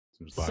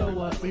So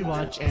what, we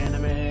watch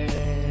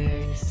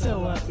anime. So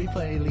what, we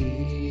play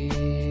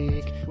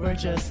League. We're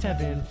just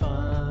having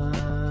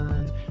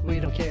fun. We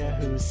don't care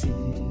who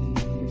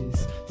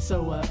sees.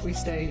 So what, we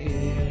stay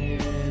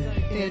in.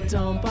 It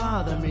don't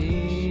bother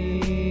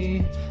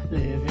me.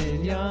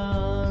 Living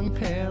young,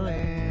 pale,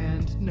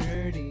 and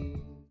nerdy.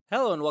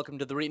 Hello and welcome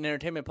to the Reetin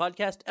Entertainment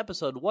Podcast,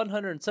 episode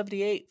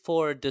 178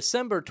 for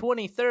December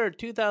 23rd,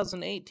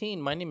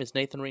 2018. My name is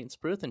Nathan Reetin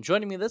Spruth, and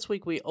joining me this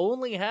week we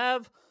only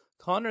have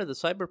Connor the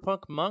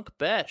Cyberpunk Monk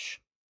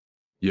Besh.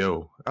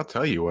 Yo, I'll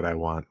tell you what I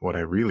want, what I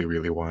really,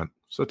 really want.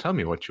 So tell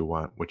me what you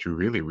want, what you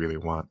really, really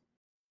want.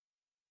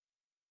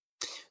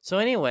 So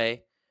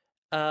anyway,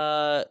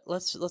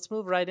 let's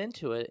move right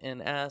into it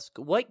and ask,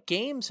 what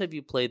games have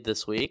you played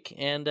this week,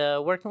 and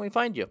where can we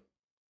find you?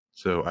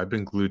 So I've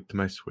been glued to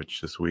my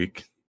Switch this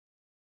week.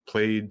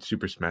 Played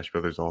Super Smash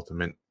Bros.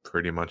 Ultimate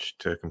pretty much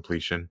to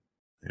completion,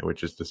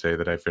 which is to say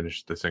that I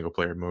finished the single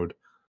player mode.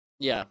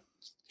 Yeah.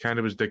 Kind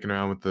of was dicking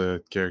around with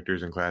the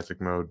characters in classic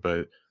mode,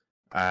 but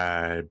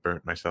I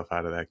burnt myself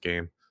out of that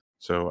game.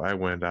 So I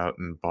went out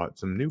and bought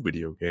some new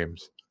video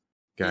games.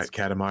 Got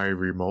Katamari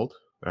Remold.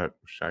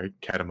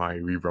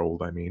 Katamari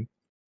Rerolled, I mean.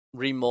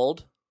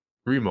 Remold?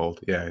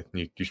 Remold, yeah.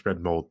 You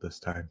spread mold this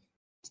time.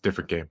 It's a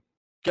different game.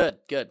 Good.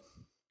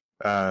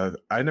 I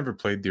never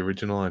played the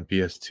original on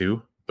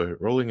PS2, but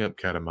rolling up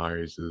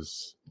Katamari's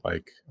is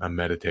like a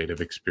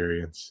meditative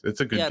experience.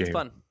 It's a good game.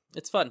 Yeah,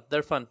 it's fun.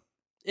 They're fun.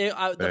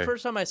 The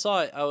first time I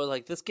saw it, I was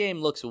like, "This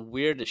game looks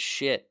weird as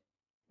shit."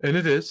 And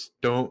it is.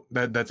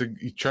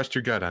 You trust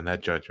your gut on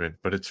that judgment,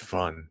 but it's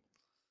fun.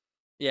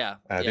 Yeah.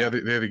 The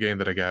other game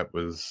that I got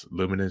was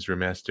Lumines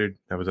Remastered.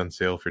 That was on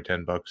sale for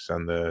 $10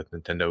 on the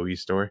Nintendo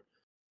eStore.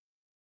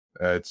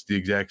 It's the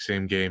exact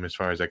same game as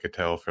far as I could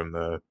tell from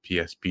the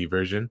PSP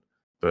version,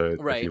 but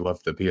if you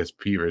love the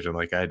PSP version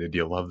like I did,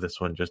 you'll love this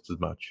one just as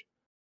much.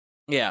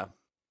 Yeah.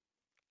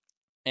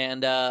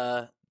 And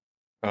so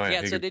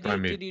did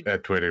you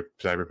at Twitter,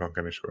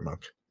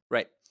 Cyberpunk_Monk.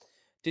 Right.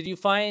 Did you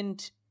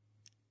find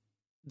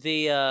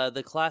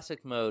the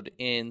classic mode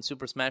in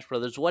Super Smash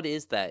Brothers? What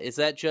is that? Is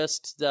that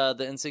just the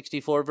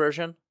N64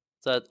 version?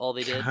 Is that all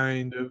they did?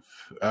 Kind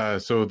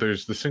of. So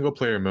there's the single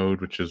player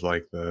mode, which is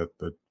like the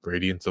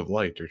Radiance of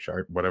Light or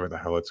Sharp, whatever the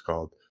hell it's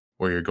called,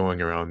 where you're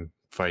going around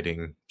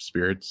fighting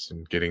spirits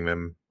and getting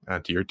them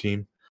onto your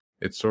team.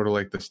 It's sort of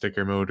like the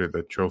sticker mode or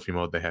the trophy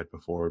mode they had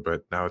before,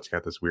 but now it's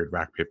got this weird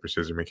rock, paper,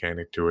 scissors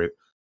mechanic to it.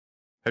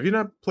 Have you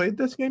not played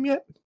this game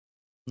yet?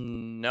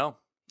 No,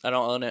 I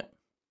don't own it.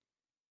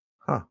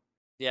 Huh.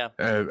 Yeah.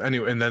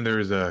 Anyway, and then there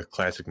is a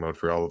classic mode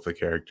for all of the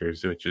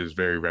characters, which is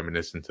very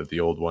reminiscent of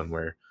the old one,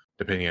 where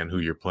depending on who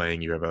you're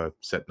playing, you have a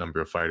set number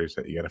of fighters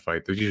that you got to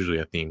fight. There's usually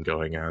a theme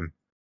going on.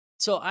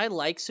 So I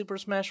like Super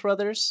Smash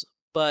Brothers,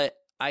 but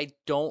I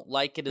don't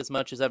like it as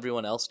much as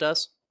everyone else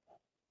does.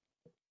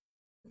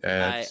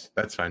 That's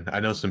fine.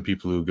 I know some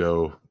people who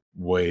go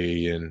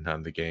way in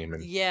on the game,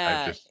 and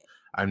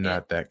I'm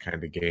not that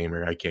kind of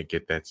gamer. I can't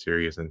get that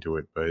serious into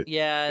it, but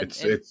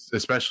it's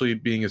especially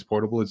being as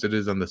portable as it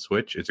is on the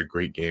Switch. It's a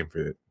great game for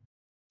it.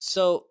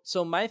 So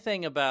my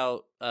thing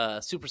about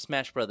Super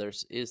Smash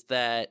Brothers is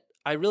that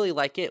I really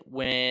like it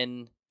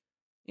when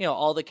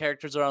all the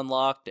characters are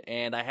unlocked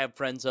and I have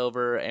friends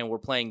over and we're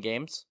playing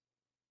games.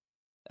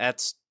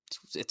 It's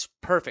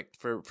perfect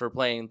for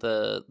playing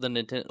the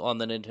Nintendo on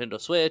the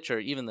Nintendo Switch or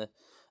even the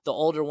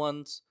older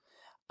ones.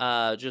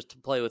 Just to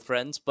play with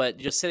friends, but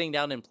just sitting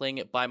down and playing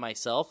it by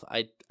myself,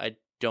 I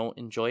don't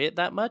enjoy it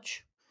that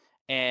much.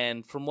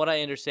 And from what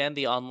I understand,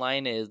 the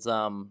online is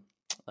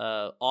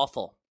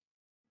awful.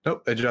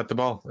 Nope, they dropped the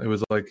ball. It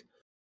was like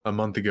a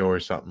month ago or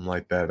something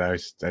like that. I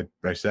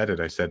said it.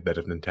 I said that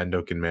if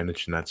Nintendo can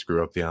manage to not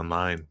screw up the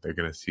online, they're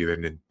gonna see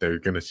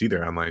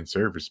their online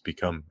service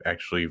become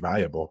actually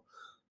viable,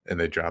 and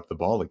they dropped the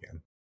ball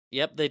again.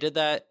 Yep, they did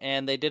that,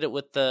 and they did it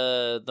with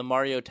the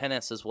Mario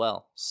Tennis as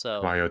well.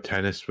 So Mario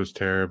Tennis was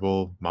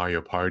terrible. Mario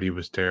Party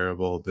was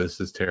terrible. This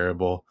is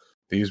terrible.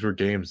 These were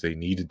games they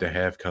needed to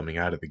have coming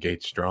out of the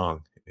gate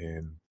strong,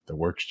 and the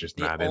work's just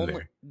not in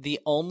there. The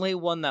only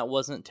one that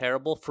wasn't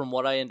terrible, from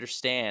what I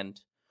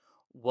understand,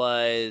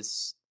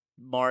 was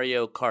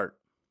Mario Kart.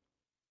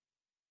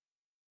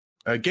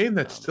 A game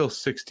that's still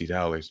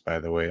 $60, by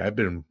the way. I've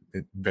been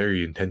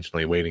very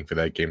intentionally waiting for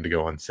that game to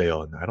go on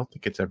sale, and I don't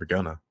think it's ever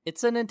gonna.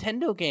 It's a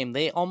Nintendo game.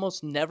 They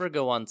almost never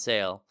go on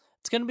sale.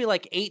 It's gonna be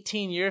like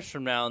 18 years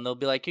from now, and they'll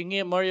be like, you can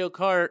get Mario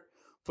Kart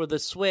for the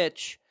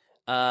Switch.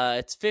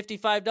 It's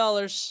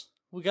 $55.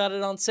 We got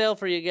it on sale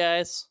for you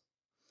guys.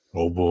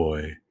 Oh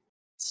boy.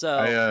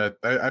 So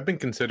I've been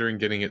considering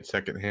getting it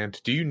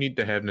secondhand. Do you need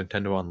to have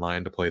Nintendo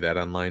Online to play that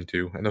online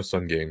too? I know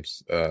some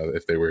games,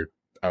 if they were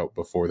out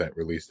before that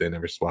release, they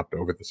never swapped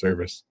over the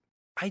service.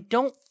 I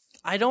don't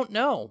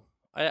know.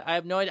 I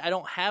have no idea. I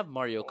don't have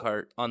Mario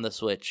Kart on the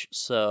Switch,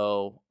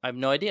 so I have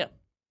no idea.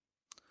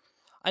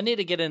 I need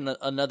to get in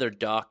another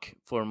dock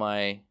for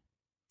my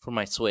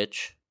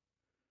Switch.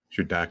 Is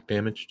your dock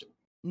damaged?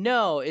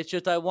 No, it's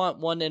just I want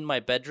one in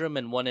my bedroom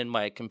and one in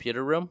my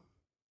computer room.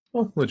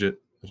 Oh, legit.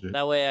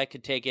 That way I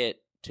could take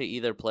it to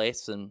either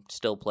place and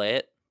still play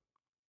it.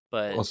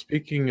 But Well,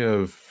 speaking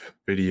of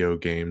video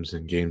games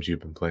and games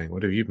you've been playing,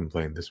 what have you been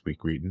playing this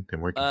week, Reedon?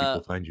 And where can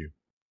people find you?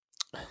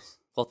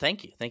 well,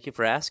 thank you. Thank you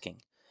for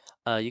asking.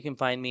 You can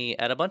find me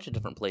at a bunch of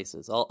different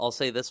places. I'll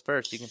say this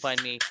first. You can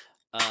find me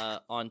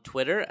on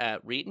Twitter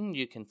at Reeton.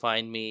 You can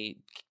find me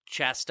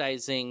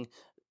chastising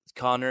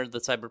Connor, the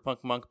Cyberpunk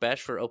Monk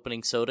Besh, for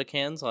opening soda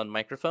cans on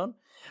microphone.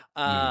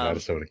 Not a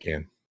soda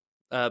can.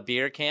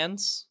 Beer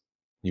cans.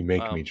 You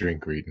make me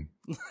drink, Reedon.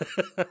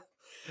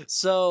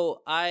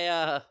 So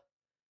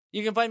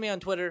you can find me on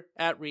Twitter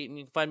at Reeton.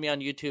 You can find me on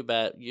YouTube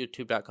at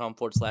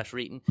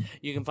youtube.com/Reeton.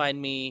 You can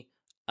find me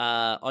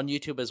on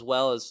YouTube as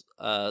well as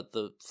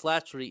the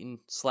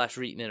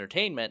 /Reeton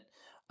Entertainment,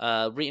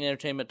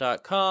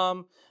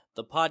 ReetonEntertainment.com.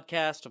 The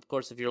podcast, of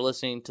course, if you're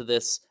listening to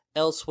this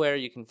elsewhere,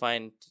 you can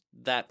find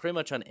that pretty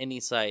much on any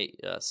site,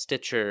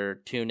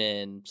 Stitcher,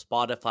 TuneIn,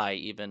 Spotify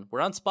even.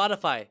 We're on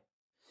Spotify.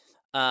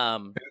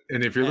 And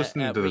if you're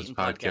listening to this Reeton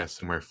podcast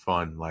somewhere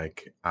fun,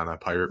 like on a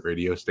pirate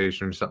radio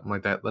station or something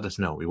like that, let us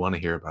know. We want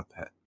to hear about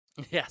that.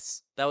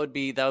 Yes, that would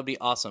be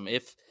awesome.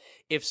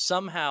 If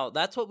somehow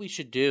that's what we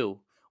should do.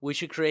 We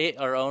should create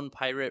our own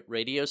pirate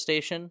radio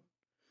station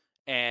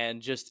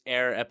and just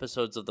air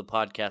episodes of the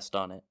podcast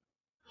on it.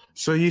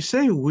 So you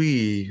say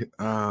we.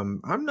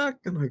 I'm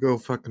not going to go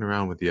fucking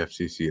around with the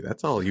FCC.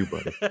 That's all you,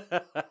 buddy.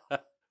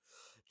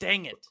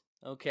 Dang it.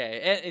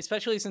 Okay. And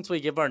especially since we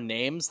give our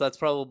names, that's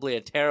probably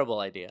a terrible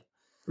idea.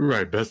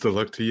 Right. Best of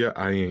luck to you.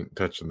 I ain't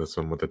touching this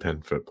one with a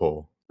 10-foot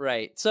pole.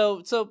 Right.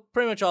 So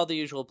pretty much all the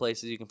usual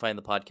places you can find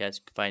the podcast.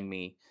 You can find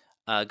me.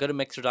 Go to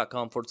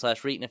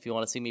mixer.com/Reeton if you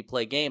want to see me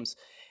play games.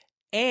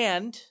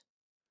 And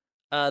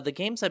the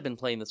games I've been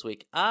playing this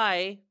week,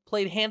 I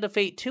played Hand of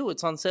Fate 2.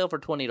 It's on sale for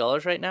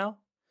 $20 right now,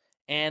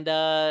 and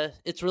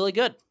it's really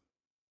good.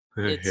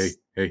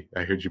 Hey,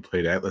 I heard you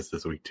played Atlas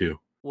this week too.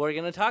 We're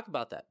going to talk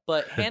about that.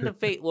 But Hand of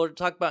Fate, we'll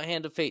talk about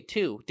Hand of Fate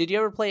 2. Did you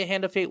ever play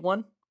Hand of Fate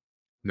 1?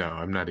 No,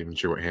 I'm not even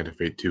sure what Hand of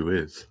Fate 2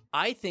 is.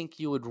 I think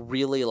you would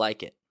really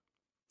like it.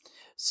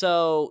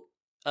 So,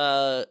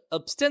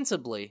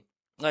 ostensibly,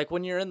 like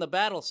when you're in the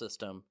battle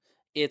system,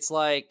 it's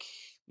like,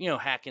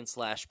 hack and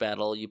slash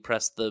battle. You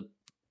press the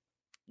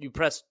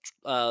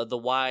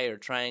Y or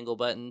triangle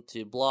button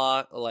to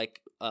block,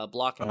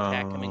 block an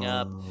attack coming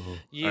up.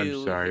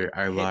 I'm sorry,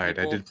 I lied.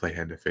 People. I did play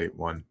Hand of Fate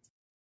 1.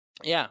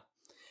 Yeah.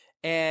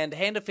 And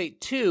Hand of Fate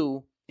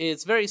 2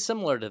 is very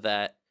similar to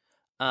that.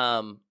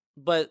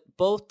 But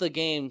both the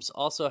games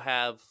also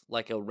have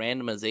like a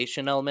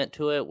randomization element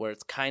to it where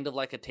it's kind of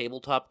like a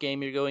tabletop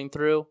game you're going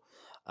through.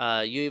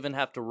 You even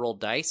have to roll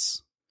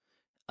dice.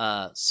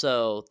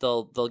 So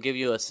they'll give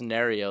you a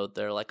scenario.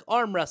 They're like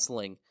arm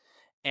wrestling,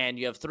 and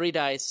you have 3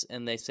 dice,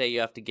 and they say you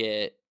have to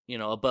get,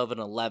 above an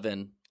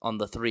 11 on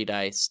the 3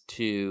 dice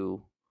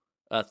to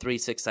 3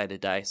 6-sided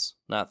dice,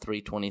 not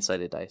 3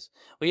 20-sided dice.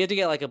 Well, you have to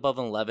get like above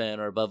an 11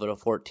 or above a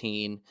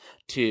 14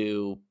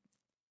 to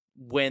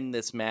win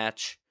this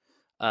match,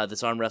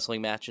 this arm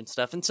wrestling match and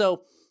stuff. And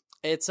so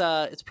it's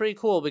pretty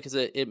cool because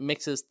it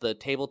mixes the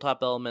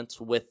tabletop elements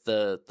with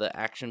the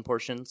action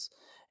portions.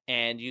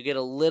 And you get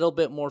a little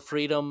bit more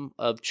freedom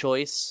of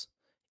choice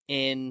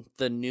in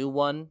the new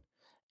one,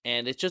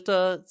 and it's just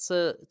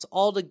it's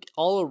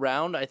all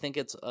around. I think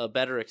it's a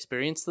better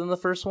experience than the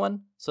first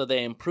one. So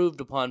they improved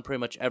upon pretty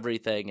much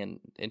everything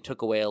and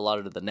took away a lot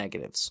of the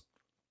negatives.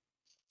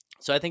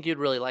 So I think you'd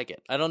really like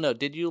it. I don't know.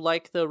 Did you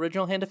like the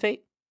original Hand of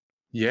Fate?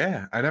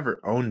 Yeah, I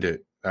never owned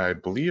it. I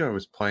believe I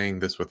was playing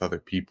this with other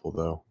people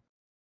though.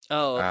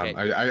 Oh,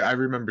 okay. I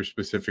remember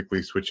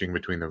specifically switching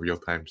between the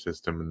real-time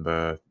system and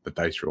the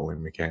dice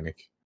rolling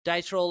mechanic.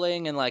 Dice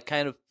rolling and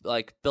kind of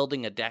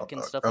building a deck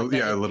and stuff like that.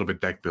 Yeah, a little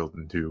bit deck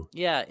building too.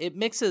 Yeah, it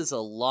mixes a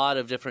lot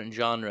of different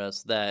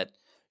genres that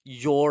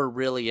you're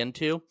really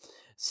into.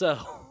 So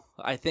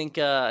I think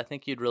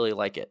you'd really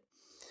like it.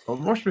 Well,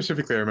 more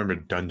specifically, I remember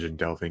dungeon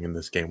delving in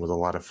this game was a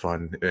lot of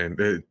fun. And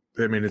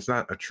it's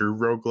not a true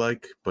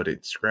roguelike, but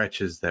it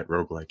scratches that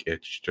roguelike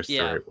itch just the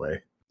right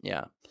way.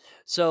 Yeah.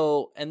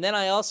 So, and then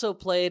I also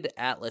played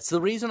Atlas.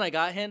 The reason I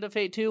got Hand of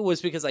Fate 2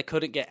 was because I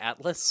couldn't get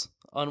Atlas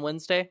on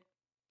Wednesday.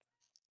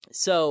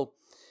 So,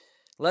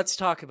 let's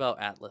talk about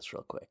Atlas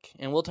real quick.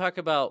 And we'll talk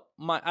about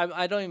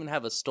I don't even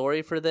have a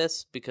story for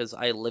this because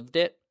I lived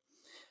it.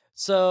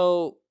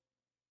 So,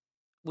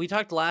 we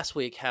talked last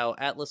week how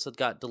Atlas had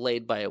got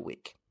delayed by a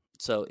week.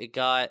 So, it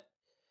got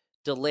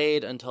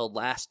delayed until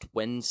last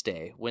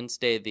Wednesday.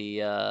 Wednesday the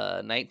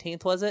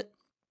 19th, was it?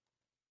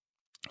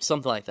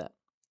 Something like that.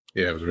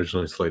 Yeah, it was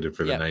originally slated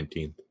for the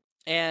 19th.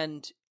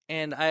 And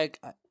I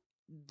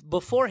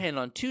beforehand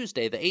on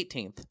Tuesday, the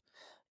 18th,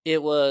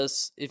 it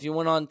was, if you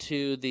went on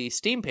to the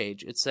Steam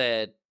page, it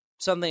said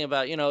something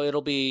about,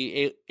 it'll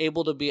be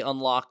able to be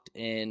unlocked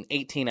in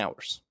 18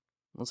 hours.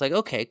 I was like,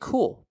 okay,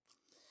 cool.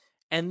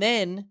 And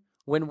then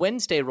when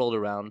Wednesday rolled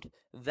around,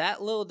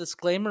 that little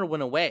disclaimer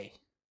went away.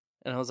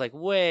 And I was like,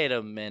 wait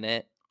a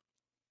minute.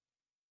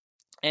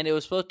 And it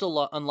was supposed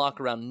to unlock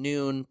around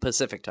noon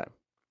Pacific time.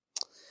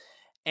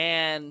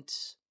 And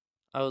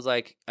I was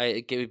like,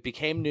 it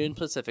became noon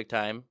Pacific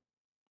time,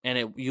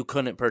 and you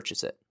couldn't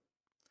purchase it.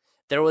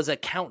 There was a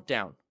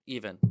countdown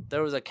even.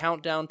 There was a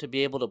countdown to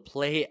be able to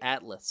play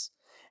Atlas,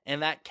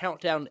 and that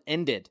countdown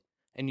ended,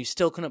 and you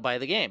still couldn't buy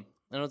the game.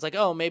 And it was like,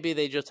 oh, maybe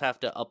they just have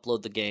to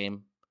upload the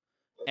game,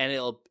 and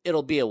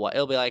it'll be a while.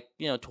 It'll be like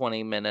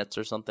 20 minutes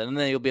or something, and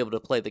then you'll be able to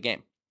play the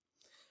game.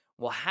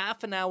 Well,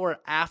 half an hour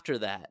after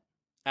that,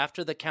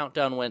 after the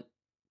countdown went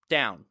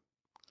down,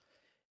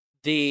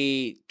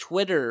 the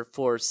Twitter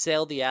for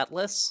Sale the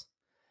Atlas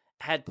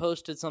had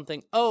posted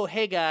something. Oh,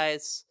 hey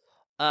guys,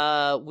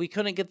 we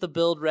couldn't get the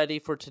build ready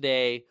for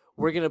today.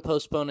 We're going to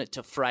postpone it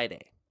to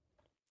Friday.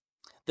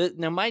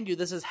 Now, mind you,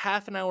 this is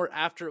half an hour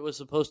after it was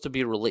supposed to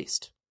be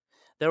released.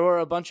 There were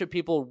a bunch of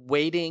people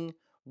waiting,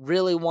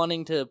 really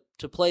wanting to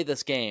play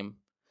this game,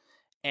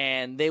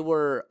 and they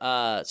were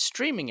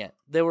streaming it.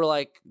 They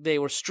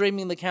were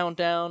streaming the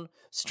countdown,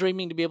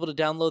 streaming to be able to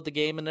download the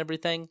game and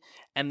everything,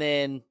 and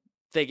then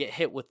they get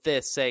hit with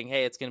this saying,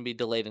 hey, it's going to be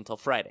delayed until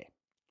Friday.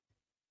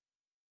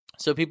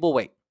 So people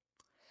wait.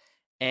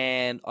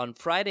 And on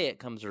Friday it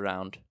comes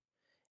around,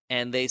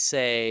 and they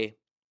say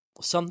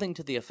something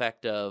to the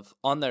effect of,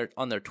 on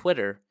their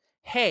Twitter,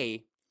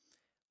 hey,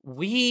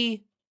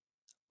 we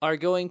are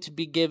going to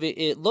be giving,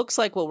 it looks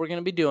like what we're going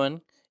to be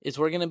doing is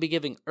we're going to be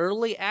giving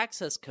early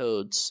access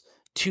codes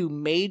to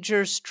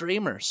major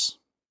streamers.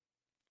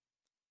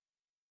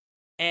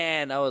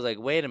 And I was like,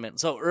 wait a minute.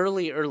 So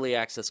early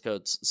access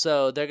codes.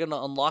 So they're going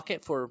to unlock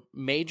it for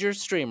major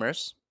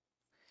streamers.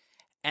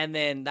 And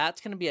then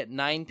that's going to be at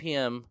 9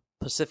 p.m.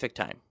 Pacific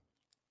time.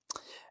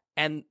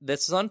 And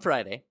this is on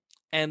Friday.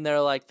 And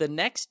they're like, the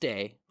next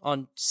day,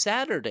 on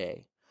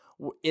Saturday,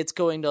 it's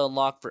going to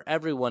unlock for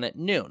everyone at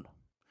noon.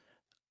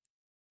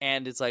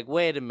 And it's like,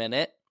 wait a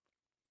minute.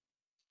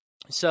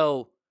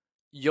 So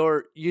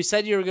you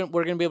said we're going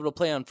to be able to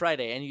play on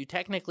Friday, and you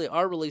technically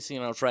are releasing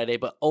it on Friday,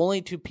 but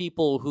only to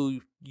people who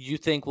you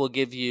think will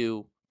give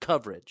you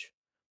coverage.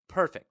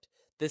 Perfect.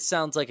 This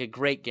sounds like a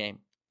great game.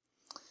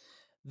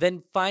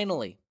 Then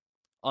finally,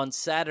 on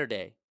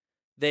Saturday,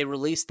 they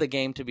released the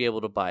game to be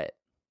able to buy it.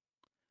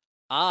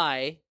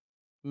 I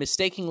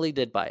mistakenly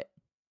did buy it.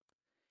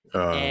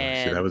 Oh,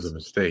 see, that was a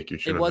mistake. You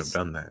shouldn't have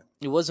done that.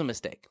 It was a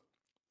mistake.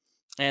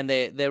 And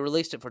they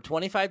released it for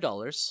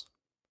 $25.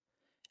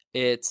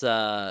 It's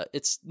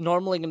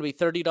normally going to be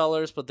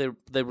 $30, but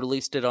they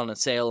released it on a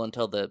sale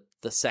until the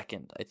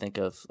 2nd, I think,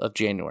 of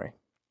January.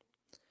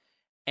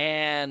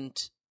 And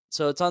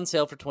so it's on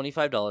sale for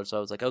 $25. So I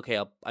was like,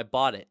 okay, I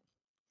bought it.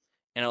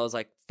 And I was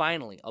like,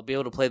 finally, I'll be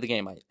able to play the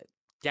game. I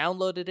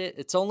downloaded it.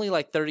 It's only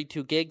like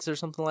 32 gigs or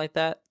something like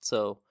that.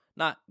 So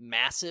not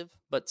massive,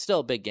 but still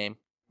a big game.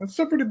 That's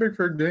still pretty big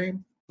for a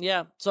game.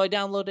 Yeah. So I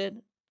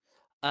downloaded.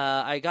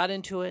 I got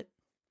into it.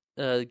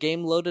 The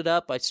game loaded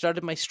up. I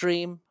started my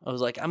stream. I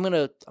was like, I'm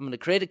gonna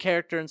create a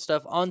character and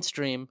stuff on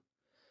stream.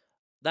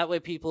 That way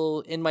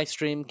people in my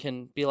stream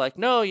can be like,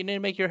 no, you need to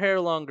make your hair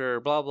longer,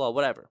 blah, blah,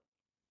 whatever.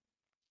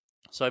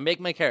 So I make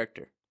my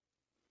character.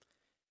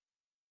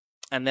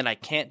 And then I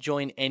can't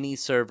join any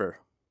server.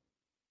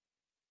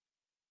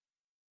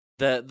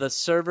 The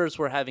servers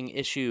were having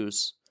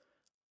issues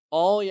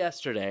all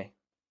yesterday.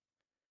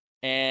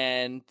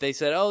 And they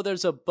said, oh,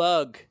 there's a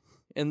bug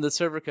in the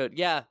server code.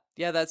 Yeah,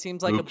 that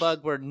seems like a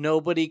bug where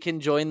nobody can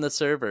join the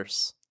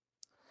servers.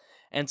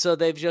 And so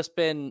they've just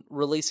been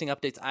releasing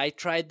updates. I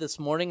tried this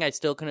morning. I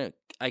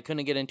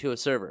couldn't get into a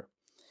server.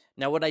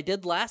 Now, what I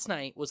did last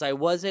night was I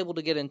was able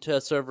to get into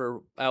a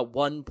server at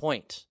one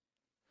point.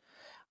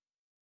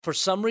 For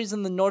some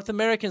reason, the North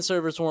American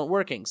servers weren't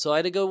working, so I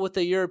had to go with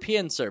the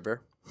European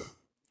server,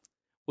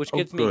 which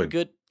gives me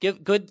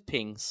good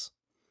pings.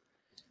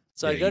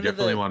 So yeah, I go you to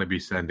definitely want to be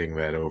sending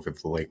that over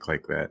the lake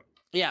like that.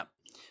 Yeah.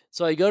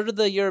 So I go to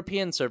the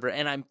European server,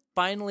 and I'm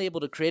finally able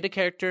to create a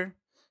character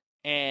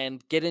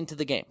and get into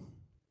the game.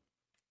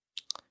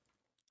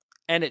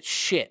 And it's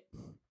shit.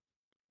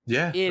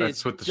 Yeah,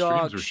 that's what the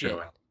streams were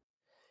showing.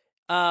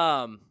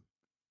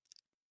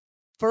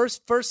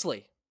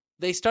 Firstly,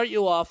 they start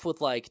you off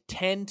with like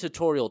 10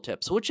 tutorial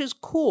tips, which is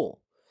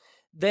cool.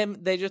 Then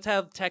they just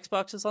have text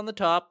boxes on the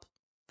top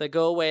that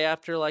go away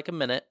after like a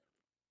minute,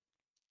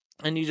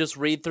 and you just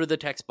read through the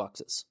text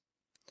boxes,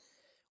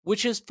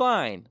 which is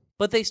fine.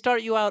 But they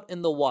start you out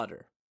in the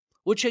water,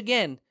 which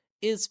again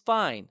is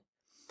fine.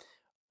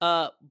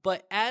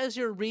 But as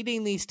you're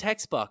reading these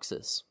text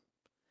boxes,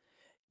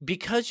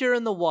 because you're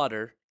in the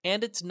water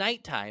and it's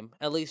nighttime,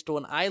 at least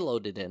when I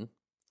loaded in,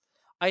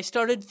 I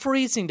started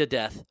freezing to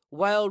death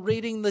while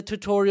reading the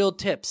tutorial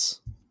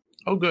tips.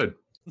 Oh, good.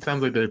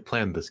 Sounds like they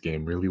planned this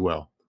game really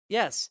well.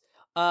 Yes.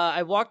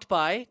 I walked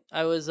by.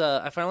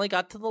 I finally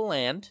got to the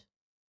land,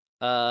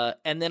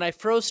 and then I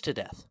froze to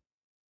death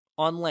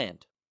on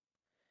land.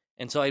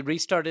 And so I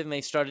restarted, and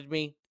they started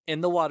me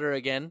in the water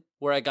again,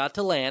 where I got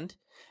to land,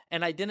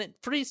 and I didn't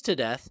freeze to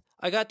death.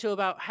 I got to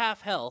about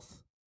half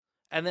health,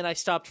 and then I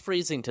stopped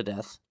freezing to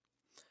death.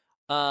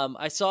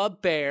 I saw a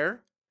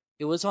bear.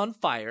 It was on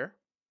fire.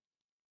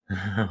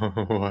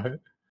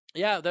 What?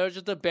 Yeah, there was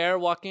just a bear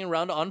walking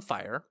around on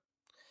fire.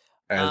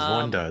 As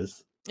one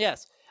does.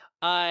 Yes.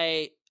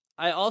 I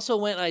also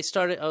went and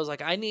I was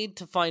like, I need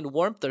to find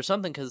warmth or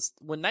something, because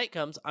when night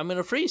comes, I'm going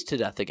to freeze to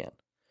death again.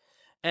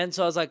 And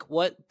so I was like,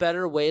 what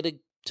better way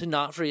to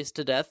not freeze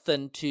to death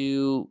than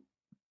to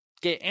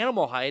get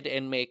animal hide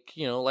and make,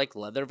 like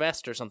leather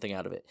vest or something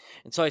out of it.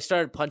 And so I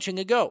started punching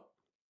a goat.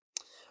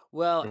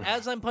 Well,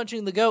 as I'm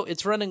punching the goat,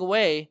 it's running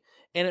away,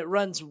 and it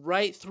runs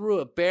right through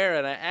a bear,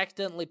 and I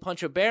accidentally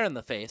punch a bear in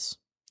the face.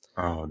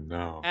 Oh,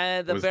 no.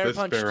 And the Was bear this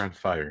punched... bear on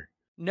fire?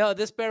 No,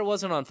 this bear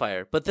wasn't on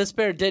fire, but this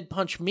bear did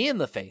punch me in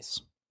the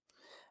face.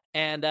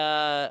 And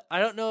I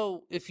don't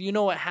know if you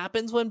know what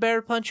happens when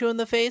bear punch you in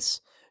the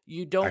face.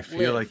 You don't I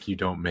feel live. like you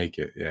don't make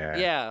it,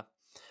 yeah.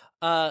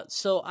 Yeah.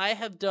 So I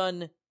have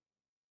done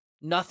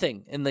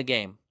nothing in the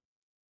game.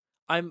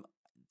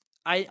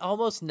 I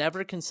almost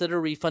never consider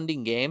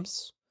refunding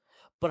games,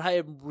 but I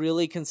am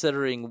really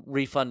considering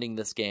refunding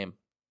this game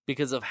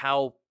because of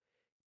how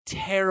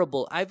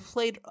terrible. I've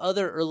played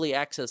other early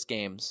access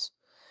games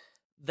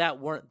that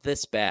weren't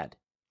this bad.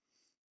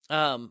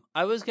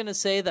 I was going to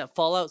say that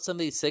Fallout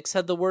 76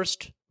 had the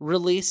worst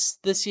release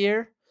this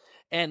year.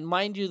 And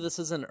mind you, this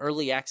is an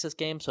early access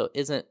game, so it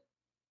isn't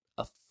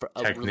a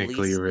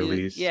technically a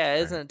release. Yeah,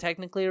 it isn't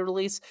technically a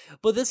release.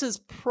 But this is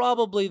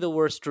probably the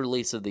worst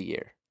release of the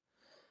year.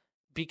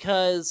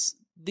 Because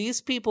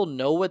these people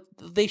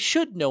they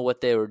should know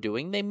what they were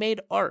doing. They made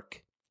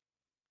Ark.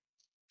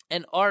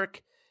 And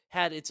Ark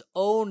had its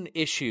own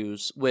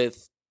issues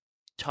with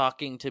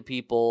talking to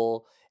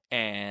people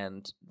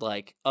and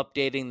like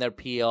updating their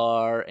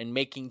PR and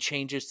making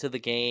changes to the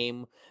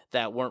game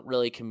that weren't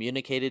really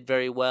communicated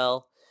very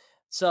well.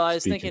 So I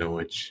was Speaking thinking, of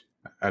which,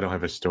 I don't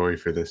have a story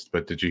for this,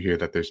 but did you hear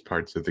that there's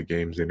parts of the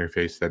game's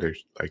interface that are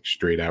like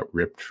straight out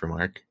ripped from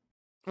Ark?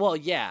 well,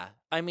 yeah,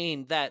 I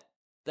mean that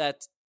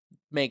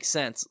makes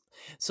sense.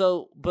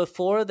 So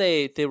before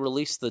they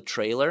released the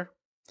trailer,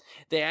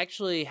 they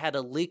actually had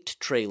a leaked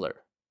trailer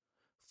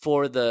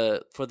for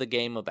the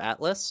game of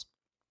Atlas,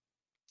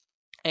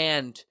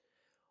 and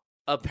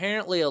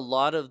apparently a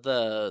lot of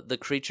the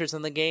creatures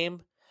in the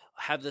game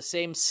have the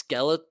same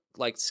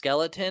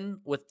skeleton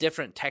with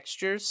different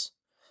textures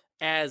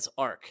as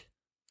Ark.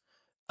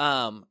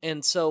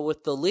 And so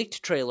with the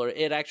leaked trailer,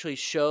 it actually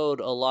showed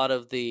a lot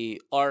of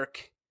the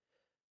Ark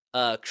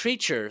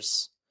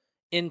creatures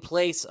in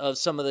place of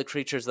some of the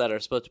creatures that are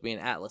supposed to be in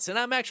Atlas. And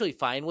I'm actually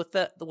fine with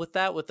them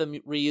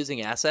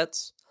reusing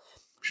assets.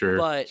 Sure,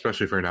 but,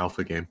 especially for an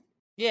alpha game.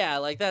 Yeah,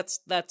 like that's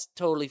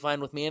totally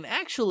fine with me. And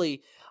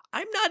actually,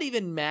 I'm not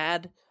even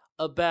mad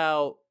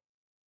about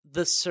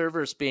the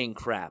servers being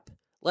crap.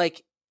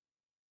 Like,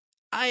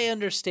 I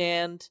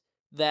understand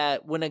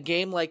that when a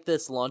game like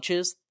this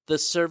launches, the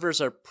servers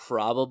are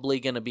probably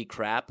going to be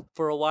crap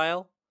for a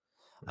while.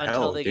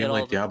 Until they game get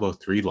like all Diablo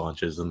 3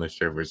 launches and the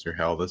servers are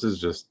hell. This is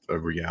just a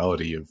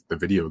reality of the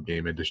video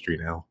game industry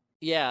now.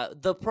 Yeah,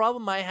 the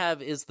problem I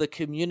have is the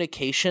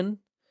communication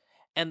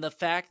and the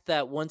fact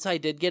that once I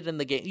did get in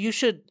the game, you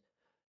should,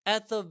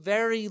 at the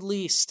very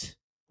least,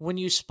 when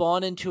you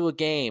spawn into a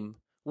game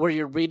where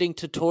you're reading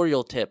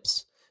tutorial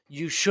tips,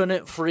 you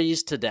shouldn't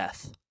freeze to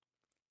death.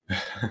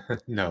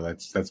 No,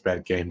 that's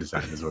bad game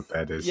design is what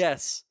that is.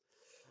 Yes.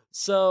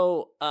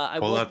 So I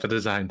pull out the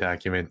design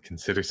document,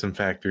 consider some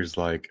factors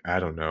like, I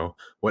don't know,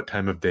 what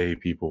time of day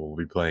people will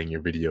be playing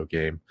your video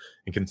game,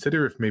 and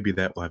consider if maybe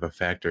that will have a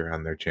factor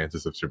on their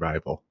chances of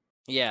survival.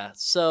 Yeah,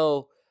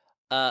 so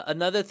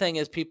another thing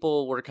is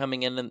people were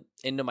coming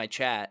into my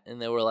chat,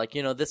 and they were like,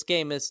 this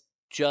game is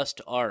just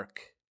Ark.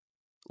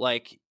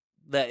 Like,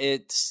 that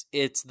it's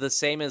the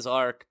same as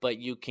Ark, but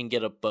you can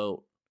get a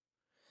boat.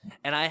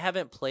 And I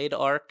haven't played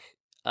Ark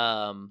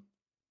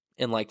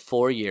in like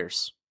 4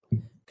 years.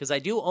 Because I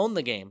do own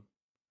the game,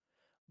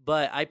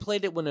 but I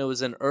played it when it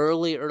was in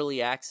early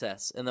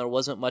access, and there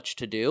wasn't much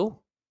to do,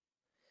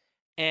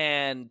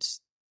 and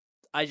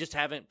I just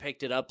haven't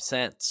picked it up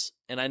since.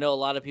 And I know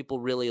a lot of people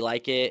really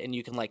like it, and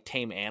you can like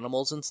tame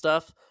animals and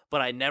stuff,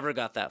 but I never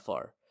got that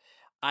far.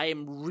 I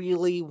am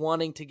really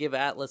wanting to give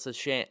Atlas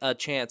a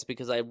chance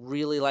because I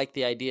really like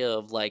the idea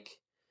of like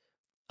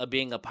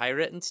being a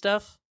pirate and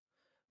stuff.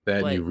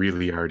 That you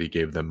really already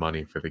gave them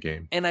money for the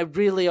game. And I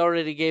really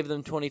already gave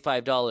them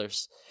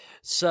 $25.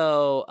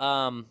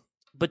 So,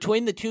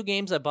 between the two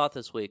games I bought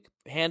this week,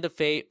 Hand of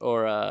Fate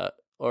or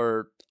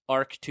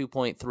Ark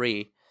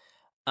 2.3,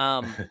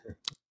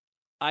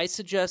 I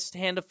suggest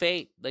Hand of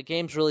Fate. The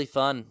game's really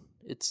fun.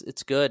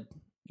 It's good.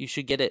 You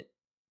should get it,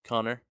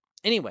 Connor.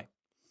 Anyway,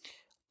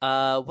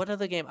 what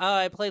other game? Oh,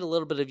 I played a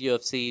little bit of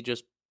UFC,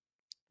 just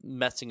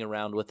messing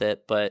around with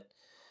it, but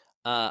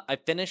I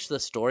finished the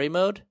story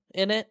mode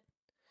in it.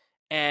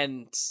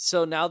 And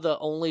so now the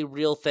only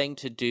real thing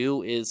to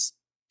do is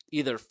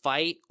either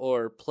fight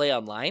or play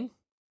online.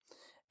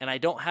 And I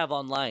don't have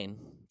online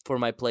for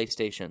my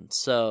PlayStation.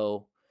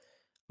 So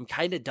I'm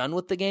kind of done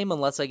with the game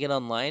unless I get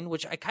online,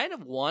 which I kind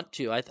of want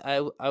to.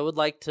 I would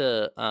like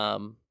to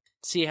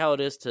see how it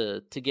is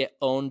to get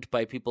owned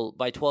by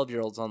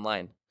 12-year-olds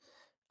online.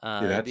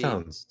 Yeah, that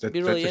sounds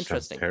really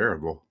interesting. Sounds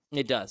terrible.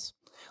 It does.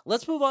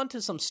 Let's move on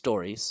to some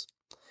stories.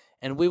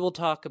 And we will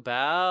talk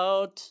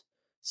about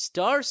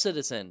Star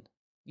Citizen.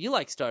 You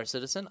like Star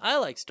Citizen. I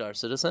like Star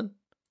Citizen.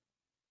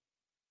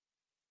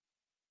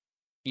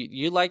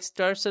 You like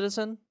Star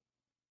Citizen?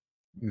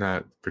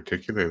 Not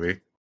particularly. Do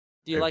I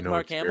you have like no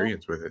Mark Hamill?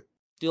 experience with it.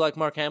 Do you like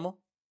Mark Hamill?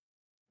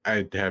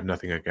 I have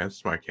nothing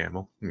against Mark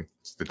Hamill.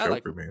 It's the I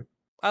like Joker, man.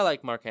 I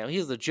like Mark Hamill.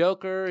 He's the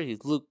Joker. He's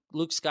Luke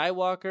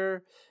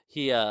Skywalker.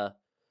 He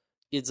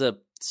is a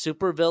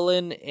super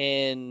villain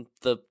in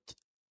the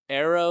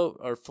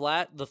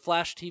the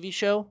Flash TV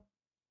show.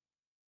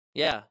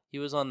 Yeah, he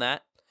was on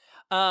that.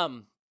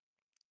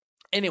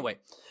 Anyway,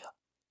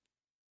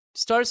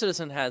 Star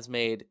Citizen has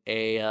made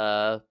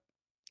a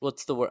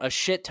what's the word? A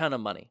shit ton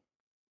of money.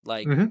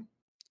 Like,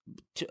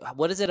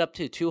 what is it up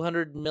to?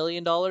 $200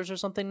 million or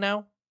something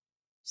now?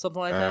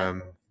 Something like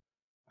that.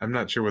 I'm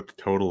not sure what the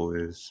total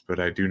is, but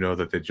I do know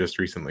that they just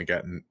recently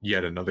gotten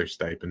yet another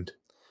stipend.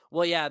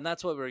 Well, yeah, and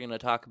that's what we're going to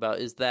talk about.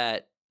 Is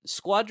that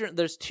Squadron?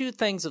 There's two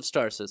things of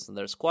Star Citizen.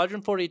 There's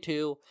Squadron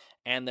 42,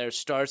 and there's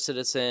Star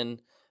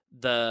Citizen,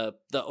 the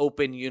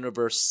open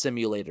universe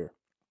simulator.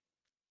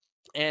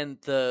 And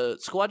the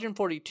Squadron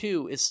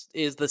 42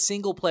 is the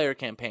single player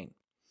campaign,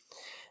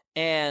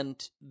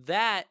 and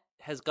that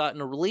has gotten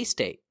a release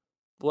date.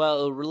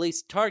 Well, a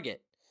release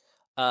target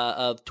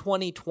of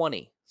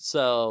 2020.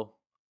 So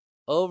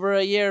over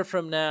a year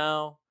from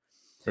now.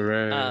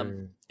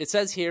 Hooray! It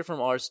says here from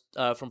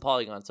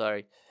Polygon.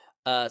 Sorry,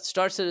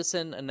 Star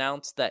Citizen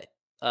announced that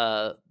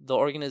the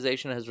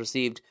organization has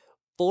received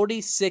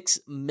 $46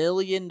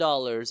 million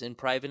in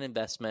private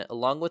investment.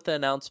 Along with the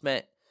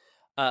announcement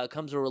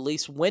comes a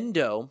release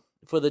window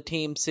for the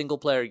team's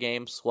single-player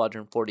game,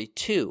 Squadron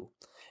 42.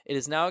 It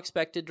is now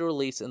expected to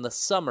release in the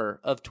summer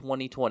of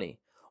 2020,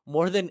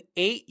 more than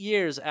 8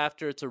 years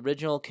after its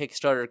original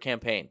Kickstarter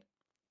campaign.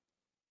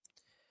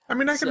 I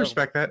mean, I can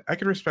respect that. I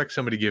can respect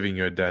somebody giving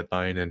you a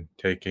deadline and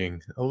taking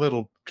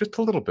just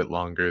a little bit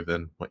longer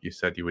than what you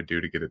said you would do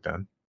to get it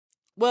done.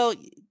 Well,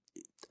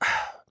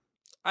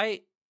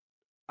 I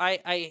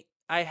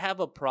have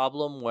a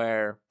problem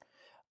where,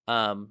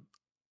 I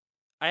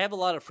have a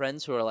lot of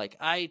friends who are like,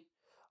 I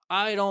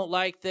don't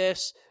like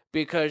this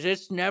because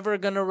it's never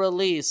gonna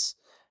release,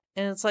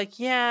 and it's like,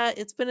 yeah,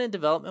 it's been in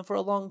development for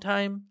a long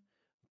time,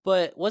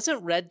 but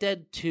wasn't Red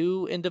Dead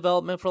 2 in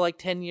development for like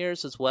 10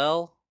 years as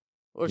well?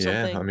 Or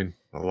something. I mean,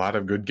 a lot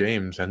of good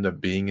games end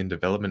up being in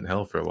development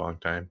hell for a long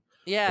time.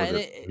 Yeah,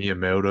 Was it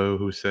Miyamoto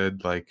who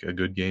said like a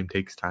good game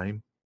takes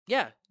time?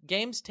 Yeah,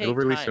 games take It'll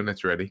release time. when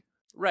it's ready.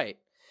 Right.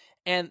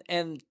 And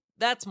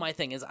that's my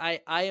thing is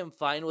I am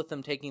fine with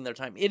them taking their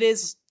time. It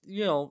is,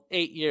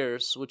 8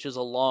 years, which is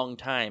a long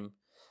time.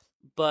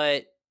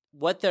 But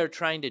what they're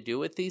trying to do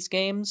with these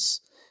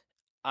games,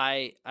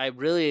 I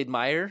really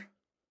admire.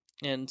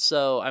 And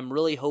so I'm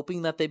really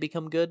hoping that they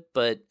become good,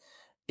 but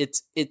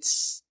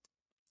it's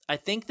I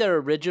think their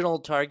original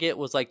target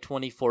was like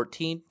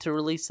 2014 to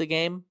release the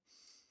game.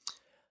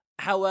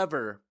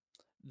 However,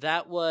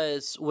 that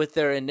was with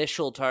their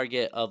initial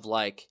target of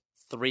like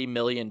 $3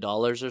 million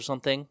or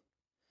something.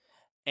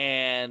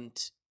 And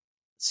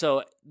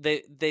so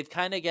they've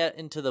kind of get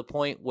into the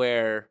point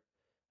where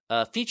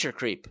feature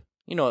creep.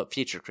 You know what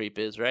feature creep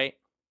is, right?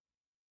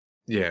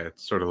 Yeah,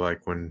 it's sort of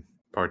like when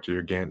parts of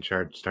your Gantt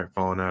chart start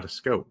falling out of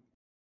scope.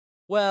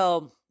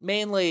 Well,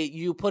 mainly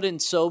you put in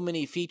so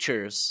many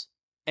features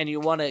and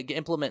you want to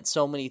implement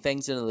so many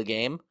things into the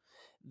game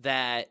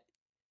that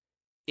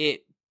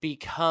it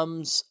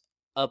becomes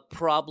a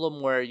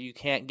problem where you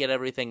can't get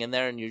everything in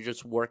there and you're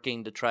just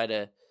working to try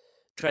to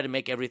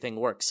make everything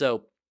work.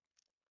 So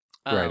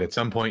right, at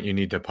some point you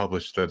need to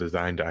publish the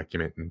design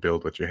document and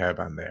build what you have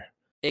on there.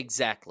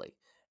 Exactly.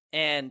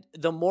 And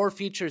the more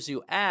features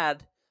you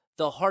add,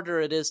 the harder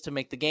it is to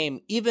make the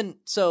game. Even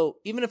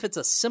if it's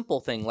a simple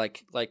thing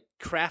like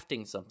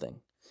crafting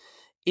something,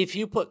 if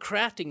you put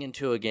crafting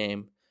into a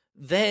game,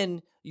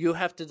 then you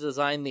have to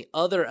design the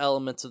other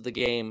elements of the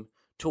game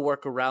to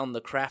work around the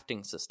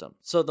crafting system.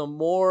 So the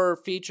more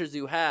features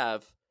you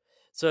have,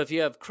 so if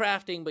you have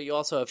crafting, but you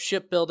also have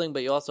shipbuilding,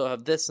 but you also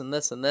have this and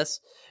this and this,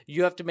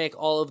 you have to make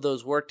all of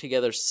those work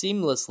together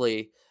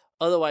seamlessly.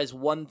 Otherwise,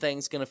 one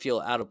thing's going to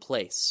feel out of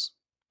place.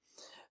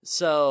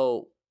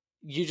 So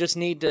you just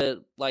need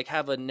to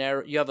have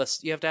you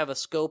have to have a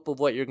scope of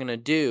what you're going to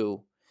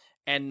do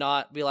and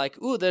not be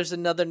like, ooh, there's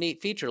another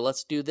neat feature.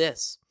 Let's do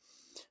this.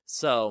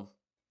 So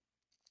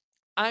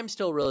I'm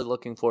still really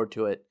looking forward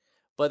to it,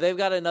 but they've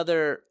got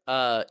another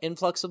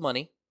influx of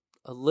money,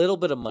 a little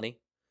bit of money.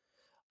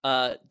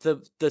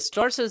 The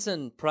Star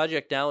Citizen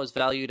project now is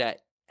valued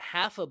at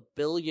 $500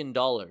 million.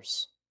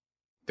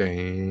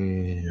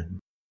 Damn.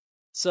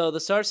 So the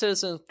Star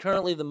Citizen is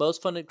currently the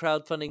most funded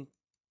crowdfunding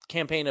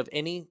campaign of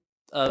any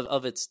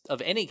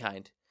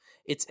kind.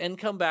 Its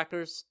income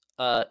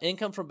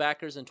from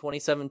backers in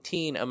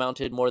 2017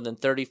 amounted more than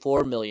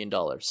 $34 million.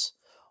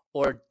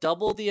 Or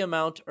double the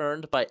amount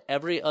earned by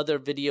every other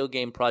video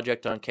game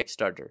project on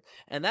Kickstarter.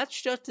 And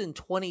that's just in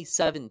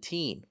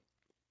 2017.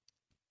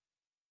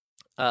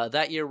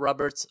 That year,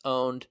 Roberts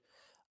owned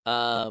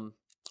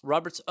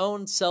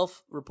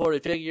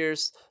self-reported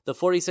figures. The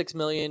 $46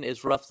 million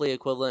is roughly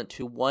equivalent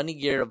to 1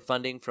 year of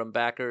funding from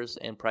backers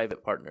and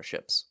private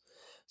partnerships.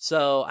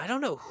 So I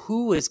don't know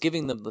who is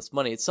giving them this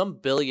money. Some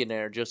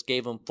billionaire just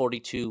gave them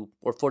 42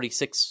 or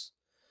 46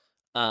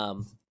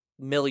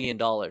 million.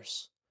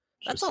 That's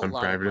Just a some lot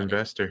of private money.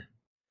 investor.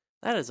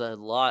 That is a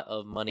lot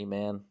of money,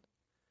 man.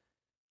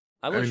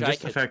 I I wish mean, I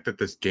just the could. fact that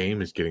this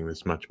game is getting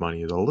this much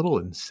money is a little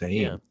Yeah.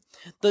 insane.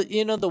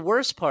 The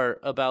worst part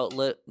about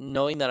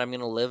knowing that I'm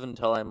going to live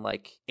until I'm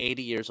like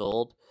 80 years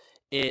old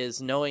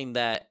is knowing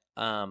that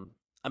I'm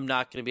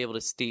not going to be able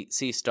to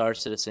see Star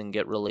Citizen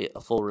get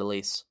a full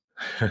release.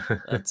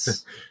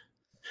 That's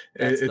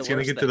It's the going to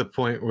worst get to thing. the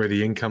point where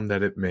the income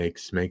that it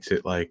makes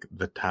it like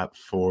the top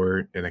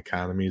 4 in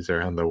economies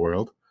around the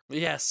world,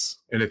 Yes.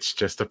 and it's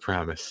just a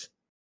promise.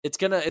 It's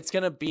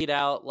gonna beat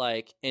out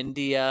like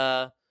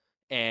India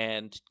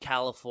and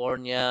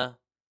California,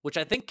 which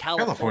I think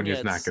California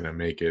California's not going to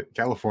make it.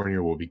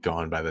 California will be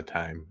gone by the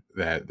time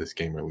that this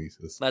game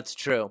releases. That's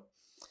true.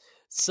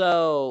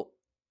 So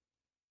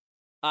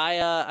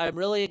I'm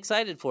really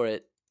excited for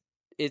it.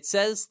 It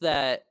says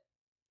that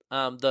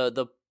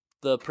the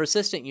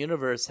Persistent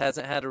Universe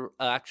hasn't had an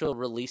actual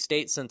release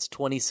date since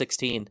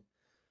 2016.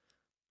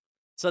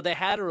 So they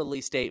had a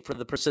release date for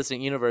the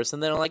Persistent Universe,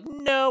 and they're like,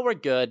 no, we're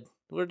good.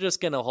 We're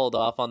just going to hold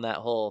off on that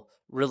whole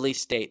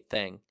release date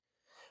thing.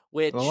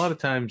 Which, A lot of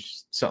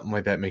times, something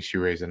like that makes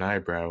you raise an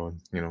eyebrow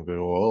and,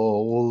 go,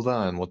 oh, hold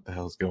on, what the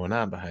hell's going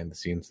on behind the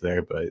scenes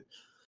there? But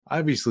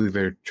obviously,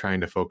 they're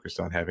trying to focus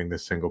on having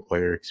this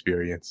single-player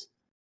experience.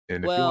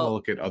 And if you want to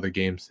look at other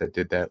games that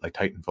did that, like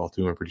Titanfall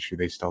 2, I'm pretty sure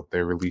they stopped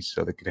their release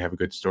so they could have a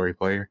good story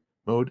player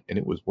mode, and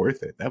it was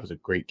worth it. That was a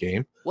great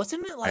game.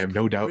 Wasn't it like I have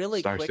no doubt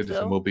really Star quick,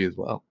 Citizen though? will be as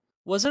well.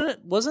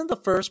 Wasn't the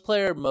first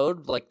player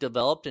mode like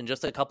developed in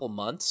just a couple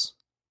months?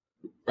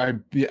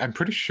 I'm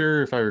pretty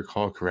sure, if I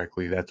recall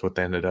correctly, that's what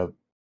they ended up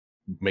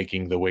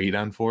making the wait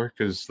on for,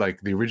 because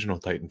like the original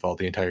Titanfall,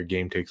 the entire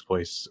game takes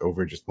place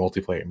over just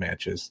multiplayer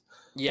matches.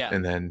 Yeah.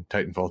 And then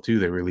Titanfall 2,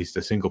 they released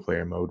a single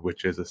player mode,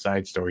 which is a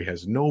side story,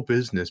 has no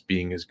business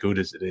being as good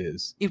as it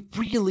is. It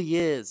really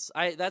is.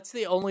 That's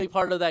the only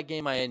part of that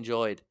game I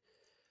enjoyed.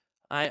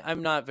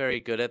 I'm not very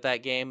good at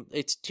that game.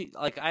 It's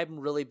like I'm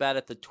really bad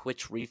at the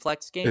Twitch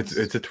reflex games.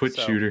 It's a Twitch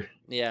shooter.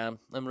 Yeah,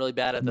 I'm really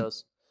bad at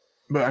those.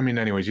 But I mean,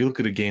 anyways, you look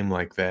at a game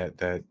like that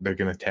they're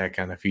going to tack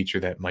on a feature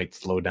that might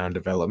slow down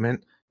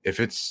development. If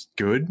it's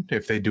good,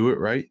 if they do it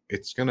right,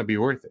 it's going to be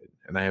worth it.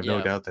 And I have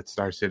no doubt that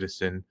Star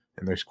Citizen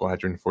and their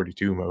Squadron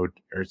 42 mode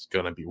is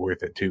going to be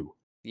worth it too.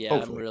 Yeah,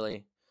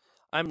 hopefully.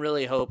 I'm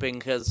really hoping,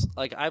 because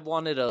like I've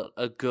wanted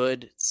a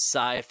good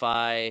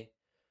sci-fi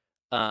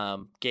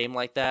game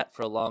like that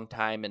for a long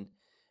time,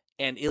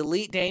 and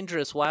Elite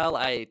Dangerous, while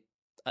I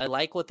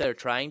like what they're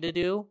trying to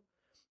do,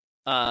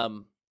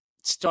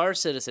 Star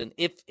Citizen,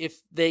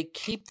 if they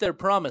keep their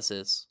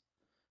promises,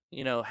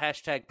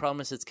 hashtag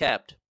promises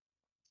kept.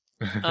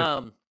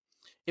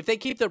 If they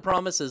keep their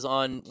promises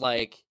on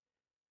like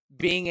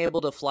being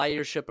able to fly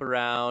your ship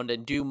around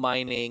and do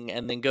mining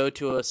and then go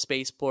to a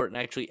spaceport and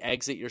actually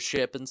exit your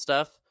ship and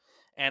stuff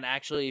and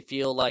actually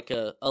feel like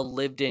a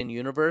lived-in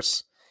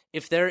universe,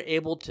 if they're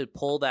able to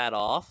pull that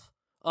off,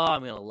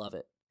 I'm going to love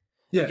it.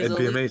 Yeah, Because it'd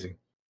be amazing.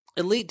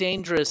 Elite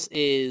Dangerous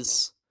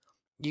is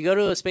you go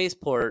to a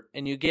spaceport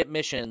and you get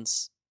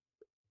missions,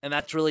 and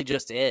that's really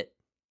just it.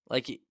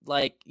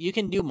 Like you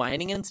can do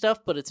mining and stuff,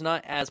 but it's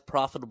not as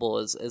profitable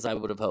as I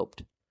would have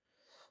hoped.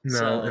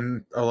 No,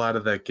 and a lot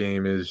of that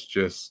game is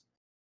just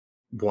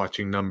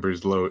watching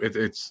numbers load.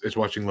 It's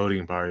watching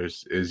loading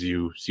bars as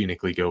you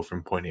scenically go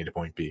from point A to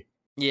point B.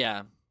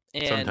 Yeah.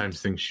 And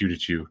sometimes things shoot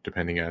at you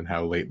depending on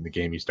how late in the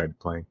game you started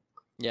playing.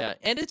 Yeah,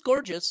 and it's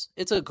gorgeous.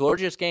 It's a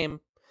gorgeous game.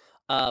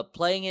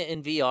 Playing it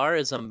in VR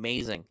is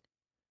amazing.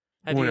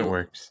 It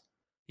works.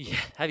 Yeah,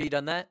 have you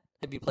done that?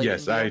 Have you played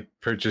Yes, it in VR? I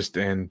purchased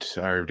and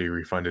I already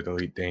refunded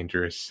Elite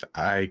Dangerous.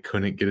 I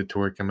couldn't get it to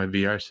work on my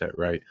VR set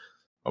right.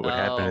 What would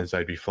happen is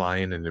I'd be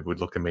flying and it would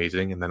look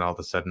amazing, and then all of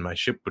a sudden my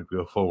ship would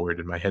go forward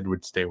and my head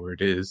would stay where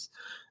it is,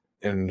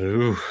 and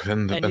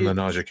then the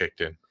nausea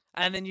kicked in.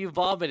 And then you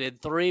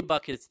vomited 3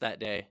 buckets that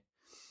day.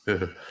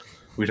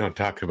 We don't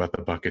talk about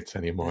the buckets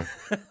anymore.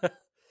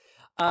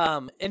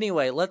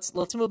 Anyway, let's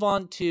move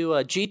on to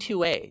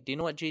G2A. Do you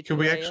know what G2A is? Could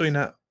we actually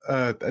not?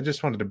 I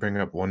just wanted to bring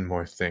up one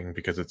more thing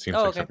because it seems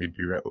like something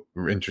you'd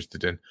be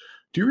interested in.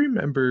 Do you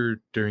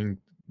remember during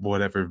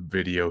whatever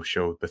video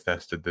show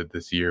Bethesda did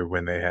this year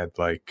when they had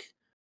like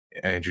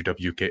Andrew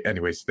WK?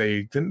 Anyways,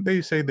 they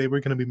say they were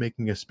going to be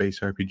making a space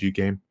RPG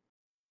game?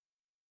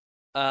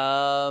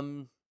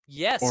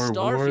 Yes, or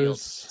Starfield.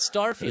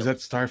 Starfield. Is that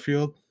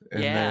Starfield?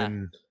 And yeah.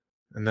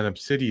 And then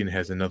Obsidian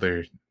has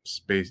another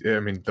space. I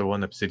mean, the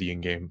one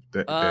Obsidian game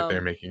that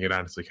they're making, it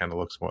honestly kind of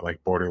looks more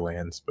like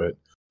Borderlands, but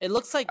it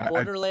looks like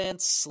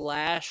Borderlands /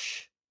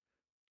 like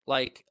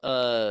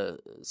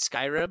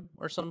Skyrim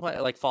or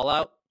something like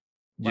Fallout.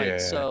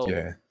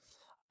 Yeah.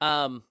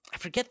 I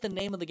forget the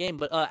name of the game,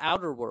 but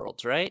Outer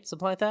Worlds, right?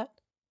 Something like that.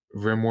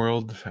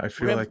 RimWorld. I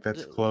feel like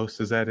that's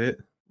close. Is that it?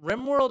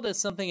 RimWorld is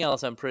something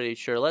else. I'm pretty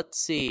sure. Let's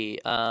see.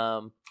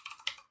 Outer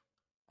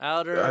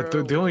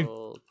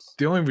Worlds.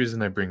 The only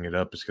reason I bring it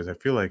up is because I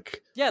feel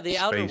like the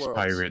Outer Space Worlds.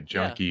 Pirate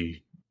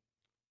Junkie.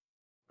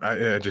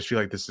 Yeah. I just feel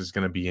like this is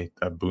going to be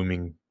a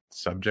booming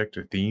subject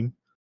or theme,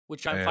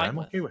 which I'm fine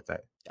with. I'm okay with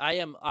that. I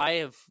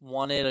have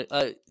wanted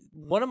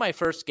one of my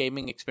first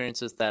gaming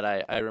experiences that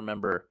I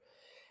remember,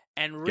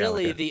 and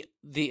really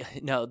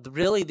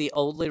the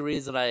only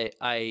reason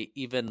I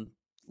even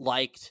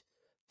liked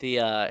the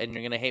and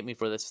you're gonna hate me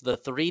for this, the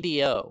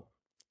 3DO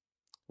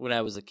when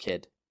I was a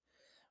kid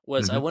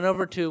was I went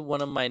over to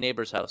one of my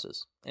neighbor's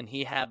houses and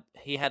he had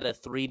a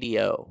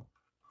 3DO,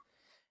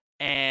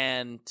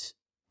 and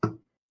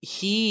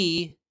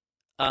he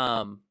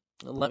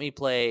let me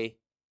play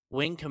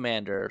Wing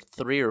Commander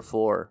 3 or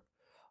 4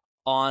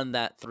 on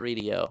that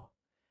 3DO,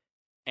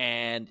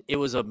 and it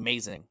was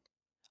amazing.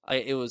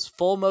 It was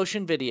full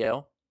motion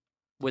video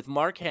with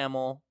Mark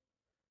Hamill,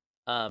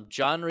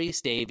 John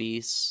Rhys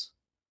Davies.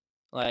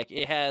 Like,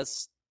 it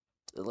has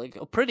like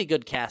a pretty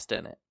good cast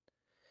in it.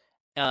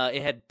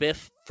 It had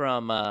Biff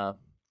from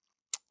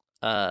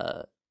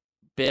Back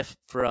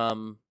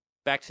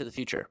to the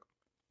Future,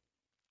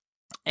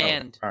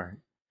 and all right.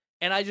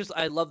 And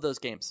I love those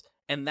games.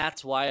 And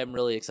that's why I'm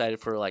really excited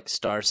for like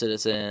Star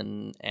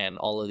Citizen and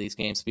all of these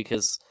games,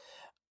 because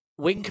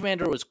Wing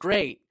Commander was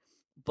great,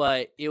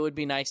 but it would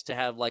be nice to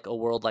have like a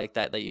world like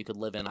that you could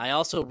live in. I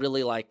also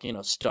really like,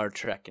 Star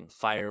Trek and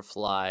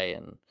Firefly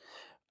and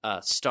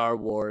Star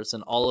Wars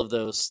and all of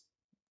those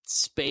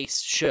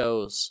space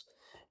shows.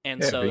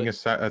 And so being a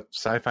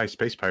sci-fi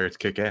space pirate's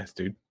kick ass,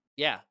 dude.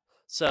 Yeah.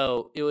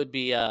 So it would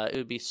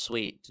be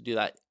sweet to do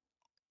that.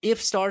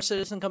 If Star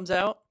Citizen comes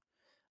out,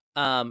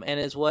 and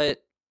is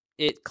what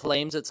it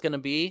claims it's going to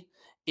be,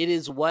 it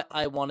is what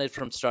I wanted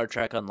from Star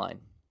Trek Online.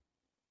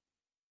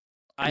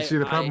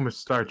 The problem with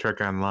Star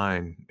Trek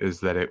Online is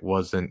that it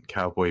wasn't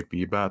Cowboy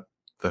Bebop,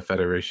 the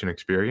Federation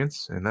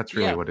experience, and that's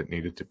really what it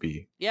needed to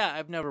be. Yeah,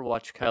 I've never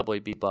watched Cowboy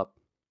Bebop.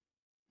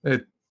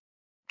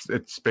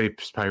 It's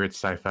space pirate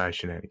sci-fi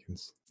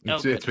shenanigans.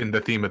 It's been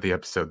the theme of the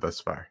episode thus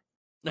far.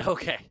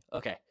 Okay.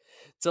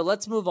 So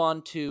let's move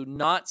on to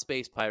not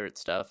space pirate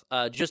stuff,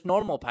 just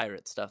normal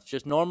pirate stuff,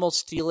 just normal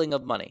stealing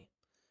of money.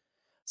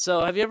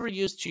 So have you ever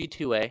used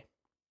G2A?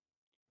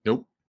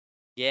 Nope.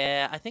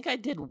 Yeah, I think I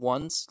did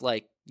once,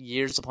 like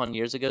years upon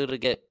years ago, to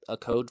get a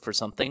code for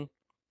something.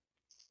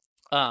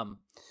 But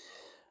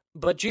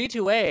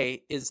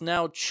G2A is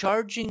now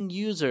charging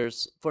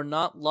users for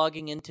not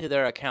logging into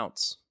their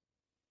accounts.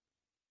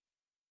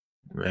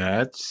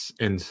 That's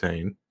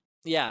insane.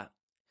 Yeah.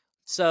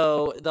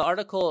 So the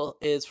article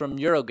is from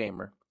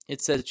Eurogamer.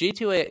 It says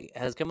G2A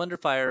has come under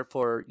fire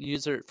for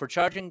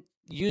charging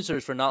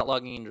users for not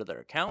logging into their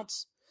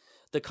accounts.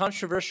 The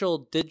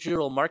controversial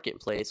digital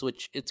marketplace,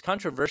 which it's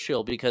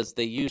controversial because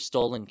they use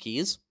stolen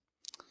keys.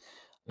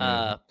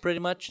 Pretty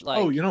much like.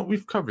 Oh,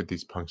 we've covered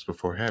these punks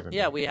before, haven't we?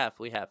 Yeah, we have.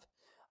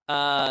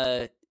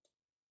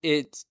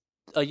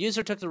 A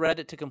user took to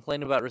Reddit to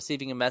complain about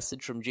receiving a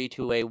message from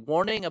G2A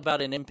warning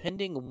about an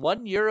impending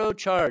 €1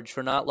 charge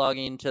for not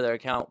logging into their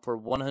account for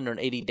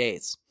 180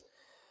 days.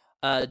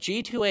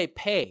 G2A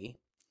Pay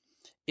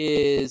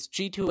is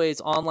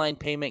G2A's online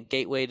payment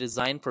gateway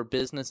designed for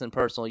business and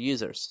personal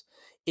users.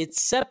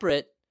 It's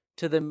separate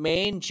to the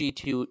main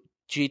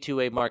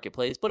G2A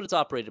marketplace, but it's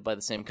operated by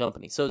the same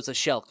company, so it's a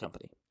shell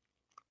company.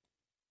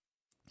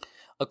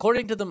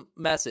 According to the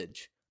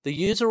message, the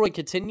user would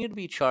continue to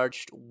be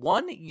charged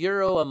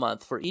 €1 a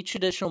month for each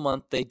additional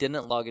month they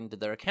didn't log into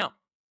their account.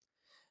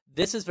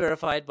 This is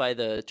verified by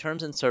the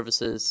Terms and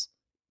Services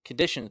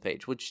Conditions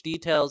page, which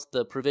details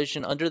the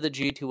provision under the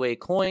G2A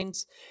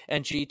coins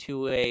and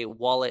G2A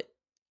wallet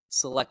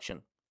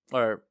section.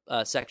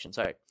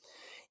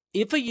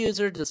 If a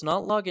user does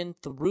not log in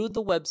through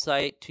the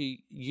website to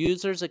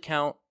user's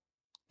account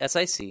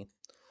SIC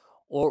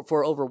or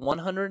for over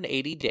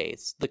 180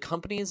 days, the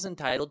company is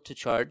entitled to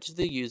charge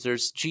the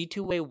user's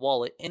G2A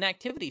wallet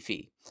inactivity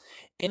fee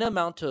in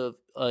amount of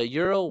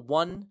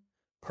 €1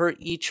 per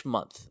each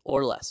month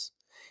or less.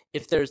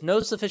 If there's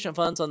no sufficient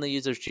funds on the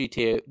user's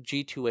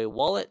G2A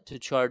wallet to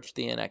charge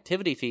the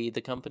inactivity fee,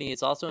 the company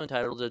is also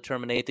entitled to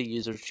terminate the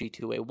user's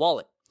G2A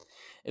wallet.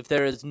 If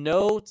there is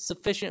no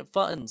sufficient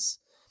funds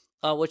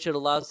which it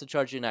allows to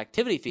charge an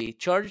activity fee,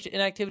 charged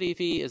inactivity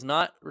fee is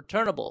not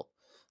returnable.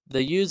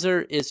 The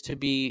user is to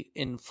be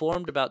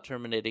informed about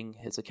terminating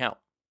his account.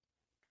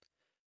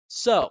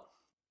 So,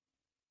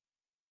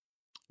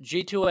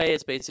 G2A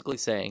is basically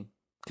saying,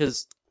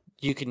 because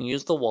you can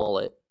use the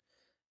wallet,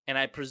 and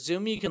I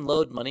presume you can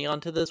load money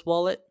onto this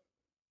wallet.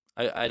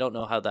 I don't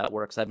know how that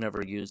works. I've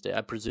never used it.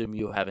 I presume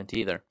you haven't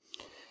either.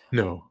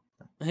 No.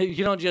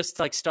 You don't just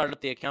like start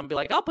up the account and be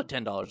like, I'll put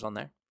 $10 on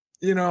there.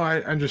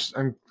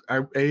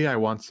 I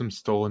want some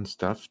stolen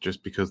stuff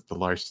just because the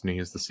larceny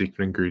is the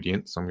secret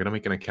ingredient. So I'm going to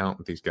make an account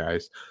with these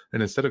guys.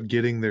 And instead of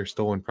getting their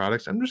stolen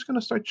products, I'm just going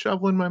to start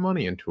shoveling my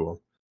money into them.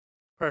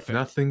 Perfect.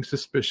 Nothing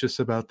suspicious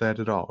about that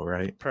at all,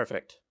 right?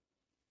 Perfect.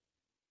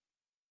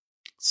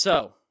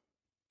 So,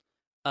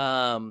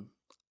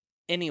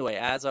 anyway,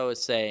 as I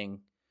was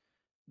saying,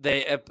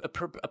 they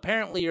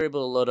apparently you're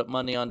able to load up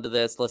money onto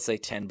this, let's say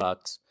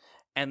 $10.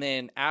 And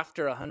then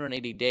after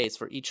 180 days,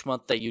 for each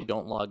month that you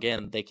don't log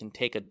in, they can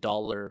take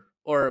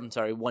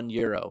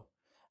 €1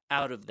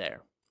 out of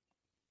there.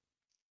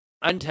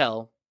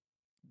 Until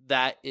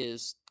that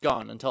is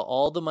gone, until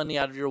all the money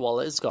out of your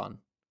wallet is gone.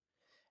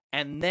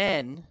 And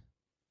then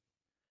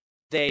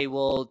they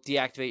will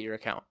deactivate your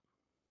account.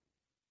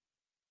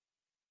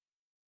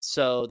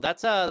 So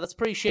that's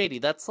pretty shady.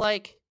 That's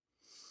like,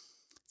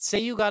 say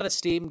you got a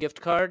Steam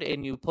gift card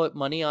and you put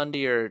money onto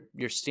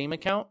your Steam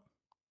account,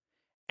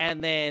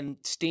 and then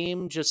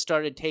Steam just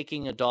started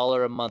taking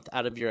 $1 a month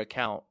out of your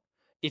account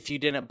if you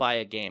didn't buy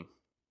a game.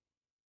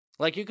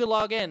 Like, you could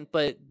log in,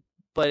 but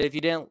if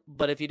you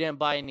didn't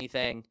buy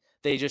anything,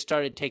 they just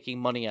started taking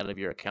money out of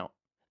your account.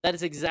 That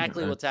is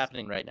exactly what's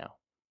happening right now.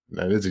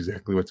 That is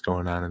exactly what's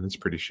going on, and it's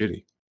pretty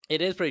shitty.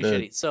 It is pretty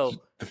shitty. So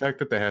the fact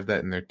that they have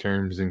that in their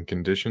terms and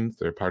conditions,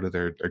 they're part of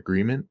their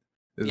agreement,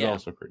 is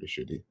also pretty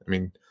shitty. I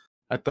mean,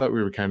 I thought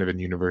we were kind of in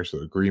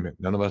universal agreement.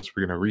 None of us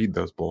were going to read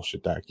those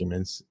bullshit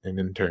documents, and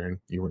in turn,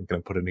 you weren't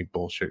going to put any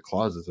bullshit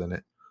clauses in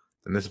it.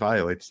 And this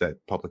violates that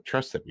public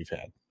trust that we've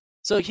had.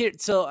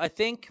 So I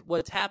think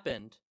what's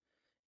happened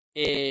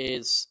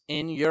is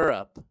in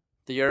Europe,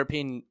 the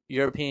European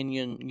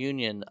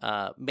Union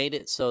made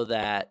it so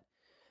that,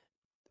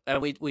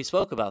 and we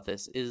spoke about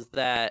this, is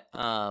that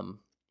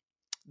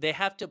they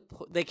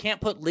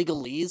can't put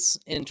legalese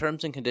in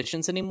terms and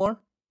conditions anymore.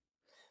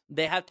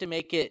 They have to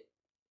make it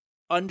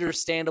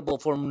understandable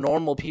for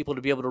normal people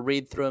to be able to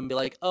read through and be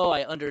like, oh,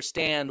 I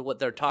understand what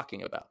they're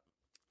talking about.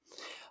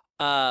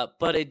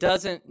 But it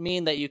doesn't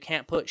mean that you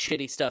can't put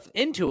shitty stuff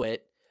into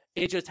it.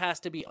 It just has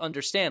to be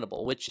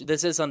understandable, which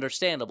this is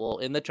understandable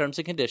in the terms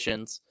and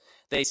conditions.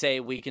 They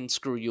say we can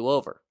screw you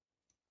over.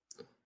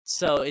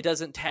 So it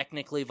doesn't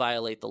technically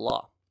violate the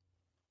law.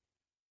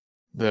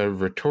 The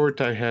retort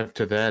I have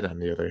to that, on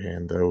the other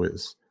hand, though,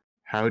 is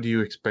how do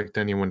you expect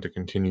anyone to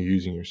continue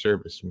using your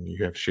service when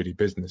you have shitty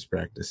business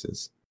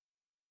practices?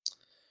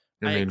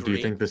 I mean, agree. Do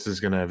you think this is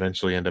going to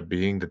eventually end up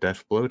being the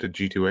death blow to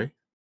G2A?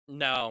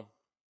 No,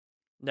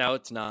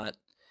 it's not.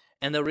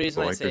 And the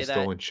reason I say that,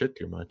 stolen shit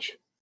too much.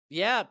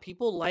 Yeah,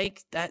 people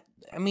like that.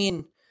 I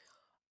mean,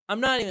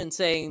 I'm not even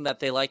saying that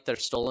they like their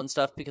stolen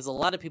stuff, because a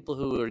lot of people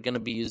who are going to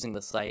be using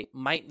the site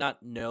might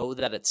not know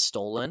that it's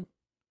stolen,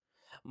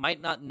 might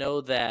not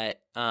know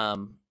that, a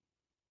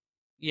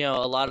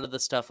lot of the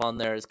stuff on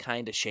there is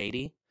kind of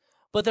shady,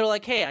 but they're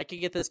like, hey, I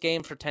could get this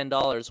game for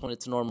 $10 when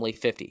it's normally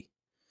 $50.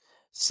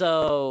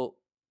 So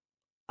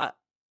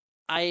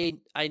I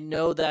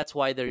know that's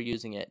why they're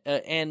using it.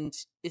 And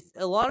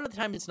a lot of the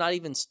time it's not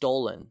even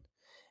stolen.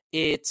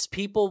 It's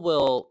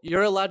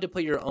you're allowed to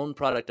put your own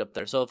product up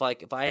there. So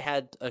if I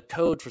had a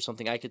code for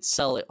something, I could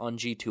sell it on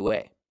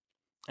G2A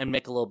and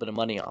make a little bit of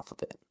money off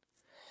of it.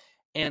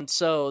 And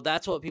so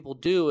that's what people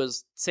do,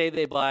 is say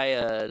they buy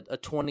a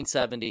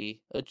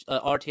 2070, a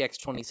RTX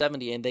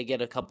 2070, and they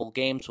get a couple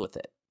games with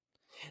it.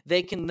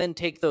 They can then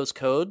take those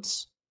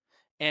codes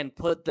and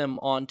put them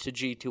onto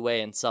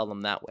G2A and sell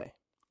them that way.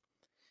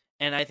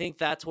 And I think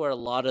that's where a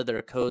lot of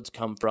their codes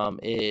come from,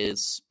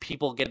 is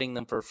people getting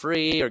them for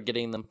free or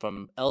getting them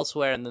from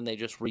elsewhere, and then they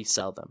just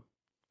resell them.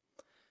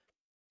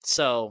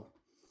 So,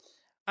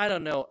 I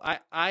don't know.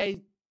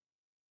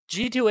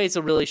 G2A is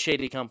a really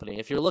shady company.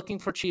 If you're looking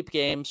for cheap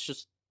games,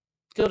 just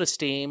go to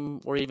Steam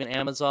or even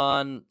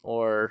Amazon,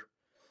 or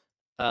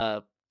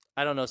I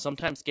don't know,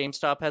 sometimes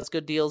GameStop has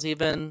good deals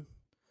even.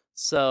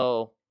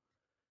 So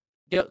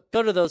go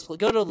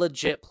to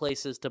legit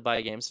places to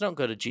buy games. Don't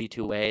go to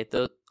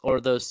G2A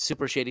or those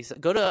super shady.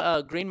 Go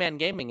to Green Man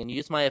Gaming and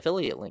use my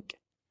affiliate link.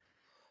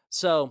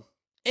 So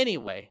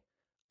anyway,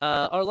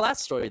 our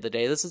last story of the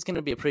day. This is going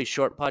to be a pretty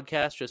short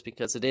podcast, just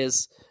because it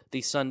is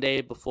the Sunday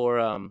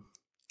before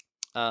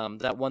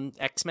that one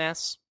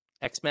Xmas.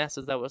 Xmas,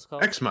 is that what it's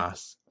called?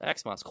 Xmas.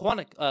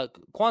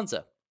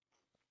 Kwanzaa.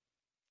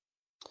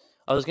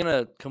 I was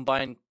gonna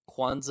combine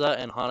Kwanzaa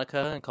and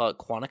Hanukkah and call it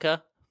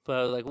Kwanzaa, but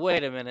I was like,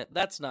 wait a minute,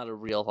 that's not a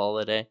real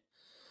holiday.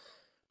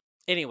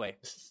 Anyway,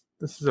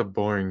 this is a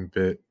boring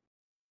bit.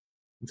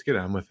 Let's get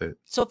on with it.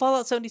 So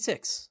Fallout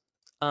 76,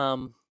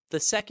 the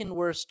second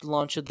worst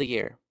launch of the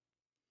year.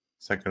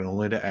 Second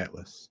only to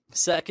Atlas.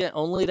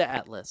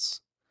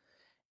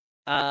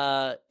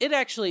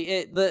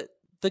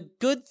 The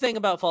good thing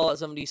about Fallout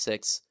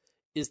 76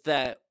 is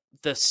that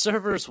the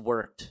servers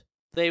worked.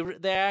 They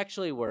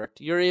actually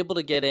worked. You're able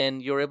to get in.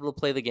 You're able to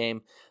play the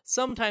game.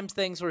 Sometimes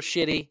things were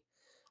shitty.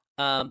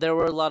 There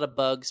were a lot of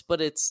bugs,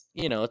 but it's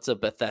a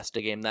Bethesda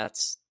game.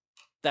 That's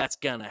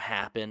gonna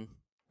happen.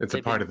 It's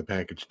a part of the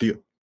package deal.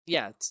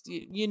 Yeah, it's,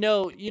 you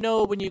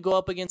know when you go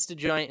up against a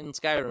giant in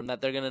Skyrim that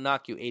they're gonna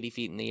knock you 80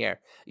 feet in the air.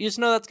 You just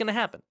know that's gonna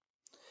happen.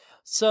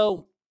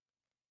 So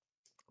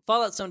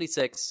Fallout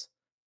 76.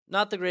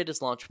 Not the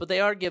greatest launch, but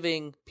they are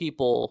giving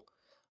people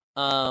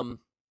some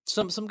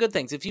good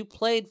things. If you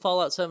played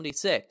Fallout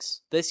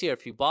 76 this year,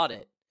 if you bought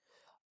it,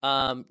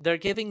 they're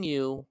giving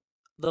you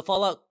the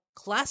Fallout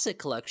Classic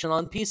Collection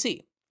on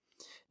PC.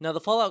 Now, the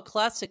Fallout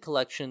Classic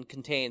Collection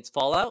contains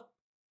Fallout,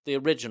 the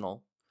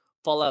original,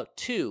 Fallout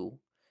 2,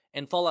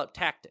 and Fallout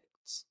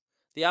Tactics.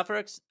 The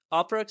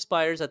offer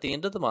expires at the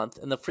end of the month,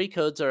 and the free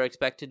codes are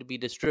expected to be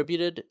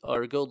distributed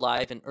or go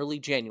live in early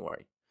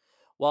January.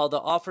 While the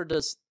offer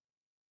does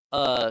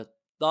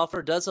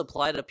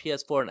apply to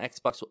PS4 and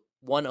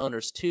one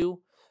owners.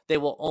 Two, they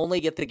will only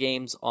get the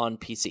games on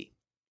PC,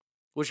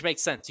 which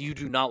makes sense. You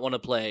do not want to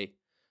play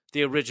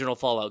the original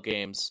Fallout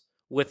games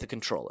with the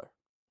controller.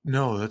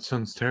 No, that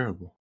sounds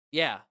terrible.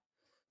 Yeah.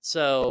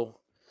 So,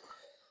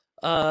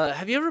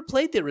 have you ever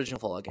played the original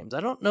Fallout games?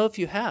 I don't know if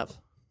you have.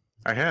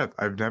 I have.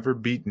 I've never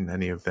beaten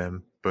any of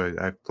them,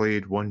 but I've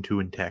played 1, 2,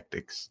 and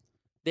Tactics.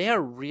 They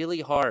are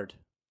really hard.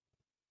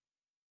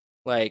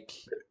 Like,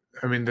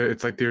 I mean,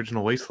 it's like the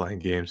original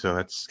Wasteland game, so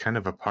that's kind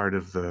of a part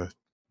of the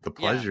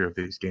pleasure of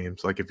these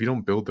games. Like, if you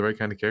don't build the right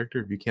kind of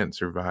character, if you can't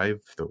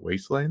survive the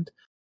Wasteland,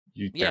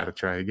 you gotta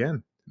try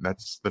again.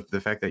 That's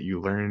the fact that you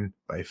learn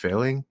by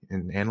failing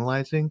and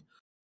analyzing,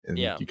 and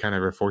you kind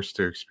of are forced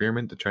to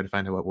experiment to try to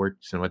find out what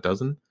works and what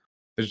doesn't.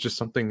 There's just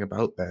something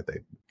about that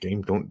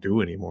game don't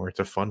do anymore. It's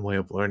a fun way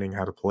of learning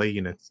how to play,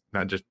 and it's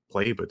not just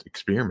play, but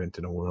experiment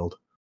in a world.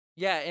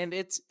 Yeah, and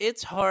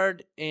it's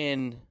hard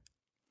in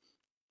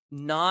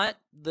not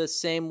the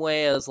same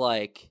way as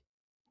like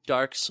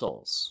Dark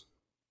Souls.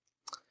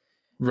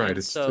 Right,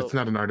 it's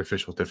not an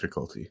artificial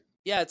difficulty.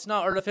 Yeah, it's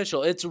not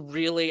artificial. It's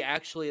really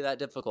actually that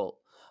difficult.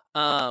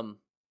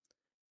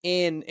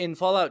 In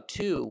Fallout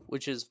 2,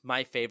 which is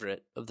my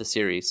favorite of the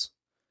series,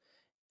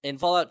 in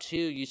Fallout 2,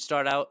 you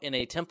start out in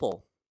a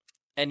temple,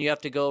 and you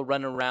have to go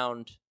run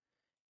around,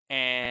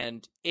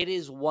 and it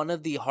is one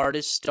of the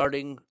hardest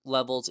starting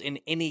levels in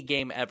any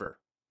game ever.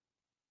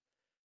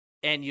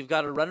 And you've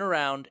got to run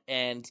around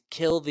and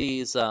kill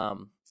these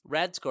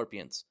rad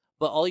scorpions,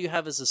 but all you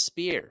have is a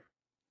spear.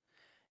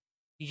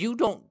 You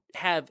don't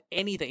have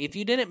anything. If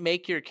you didn't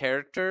make your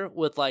character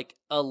with like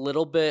a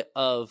little bit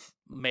of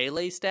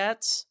melee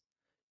stats,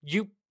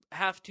 you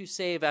have to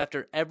save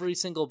after every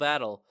single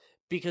battle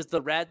because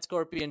the rad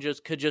scorpion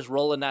could just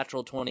roll a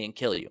natural 20 and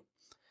kill you.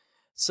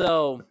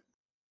 So,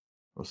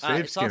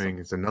 save skimming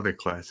is another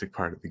classic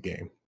part of the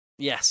game.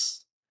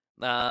 Yes,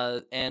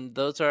 and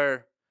those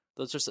are.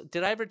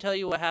 Did I ever tell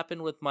you what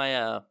happened with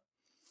my?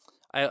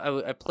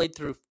 I played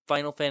through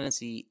Final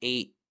Fantasy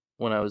VIII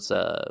when I was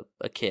a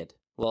kid.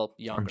 Well,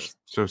 younger. I'm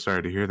so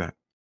sorry to hear that.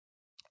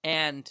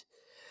 And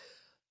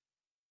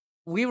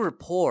we were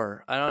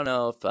poor. I don't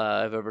know if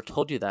I've ever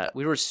told you that.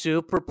 We were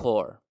super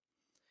poor.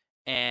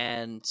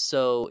 And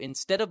so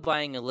instead of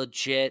buying a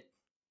legit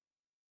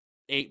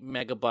 8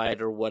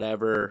 megabyte or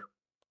whatever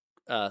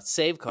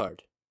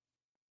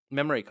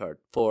memory card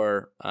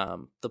for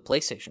the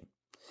PlayStation,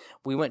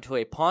 we went to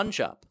a pawn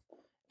shop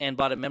and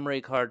bought a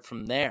memory card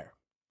from there.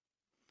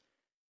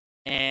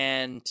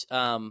 And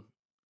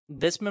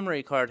this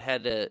memory card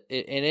had an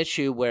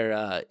issue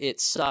where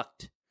it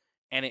sucked,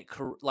 and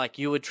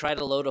you would try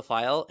to load a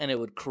file and it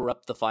would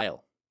corrupt the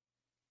file.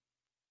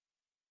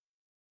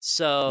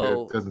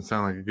 So it doesn't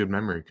sound like a good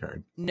memory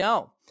card.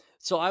 No.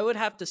 So I would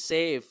have to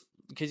save,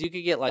 because you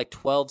could get like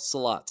 12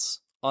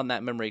 slots on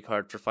that memory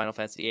card for Final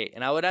Fantasy VIII,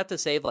 and I would have to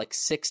save like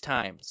 6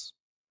 times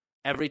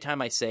every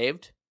time I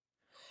saved,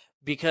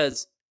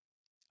 because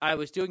I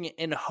was doing it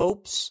in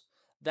hopes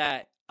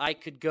that I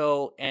could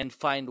go and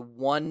find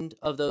one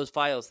of those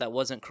files that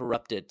wasn't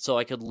corrupted so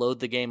I could load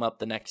the game up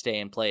the next day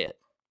and play it.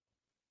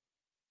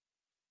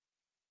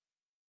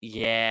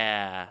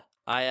 Yeah.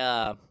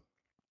 I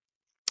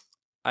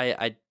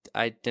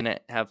didn't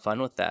have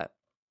fun with that.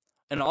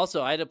 And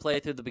also I had to play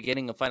through the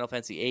beginning of Final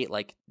Fantasy VIII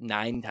like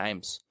 9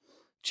 times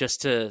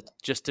just to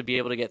be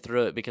able to get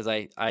through it because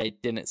I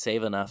didn't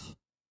save enough.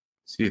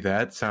 See,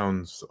 that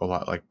sounds a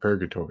lot like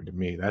purgatory to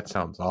me. That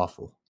sounds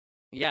awful.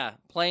 Yeah,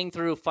 playing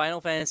through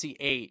Final Fantasy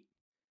VIII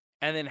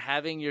and then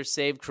having your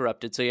save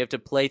corrupted, so you have to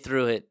play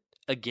through it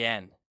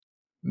again.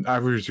 I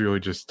was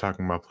really just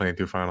talking about playing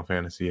through Final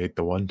Fantasy VIII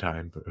the one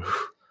time, but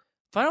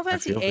Final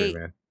Fantasy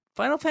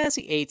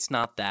VIII's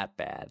not that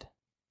bad.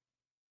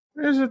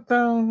 Is it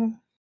though?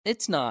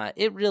 It's not.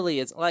 It really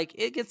is. Like,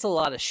 it gets a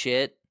lot of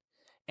shit,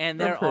 and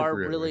there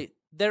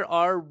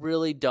are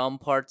really dumb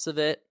parts of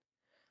it.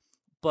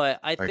 But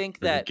I think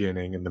that the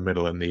beginning and the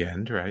middle and the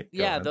end, right?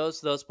 Yeah,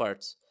 those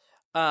parts.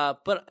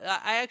 But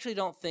I actually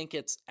don't think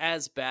it's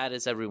as bad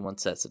as everyone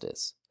says it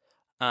is.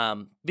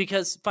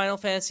 Because Final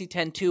Fantasy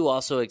X-2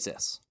 also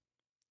exists.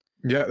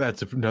 Yeah,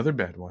 that's another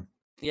bad one.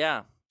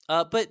 Yeah.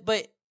 But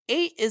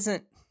 8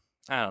 isn't.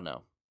 I don't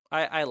know.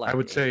 I like. I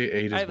would 8. say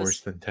 8 is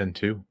worse than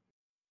 10-2.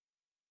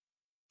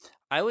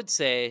 I would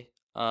say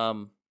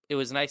it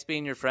was nice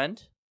being your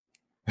friend.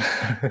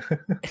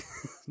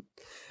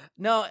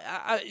 No,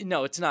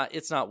 no, it's not.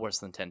 It's not worse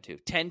than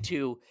 10-2.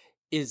 10-2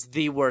 is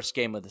the worst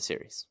game of the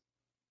series.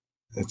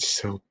 That's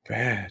so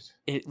bad.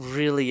 It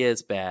really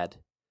is bad.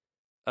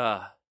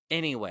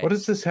 Anyway. What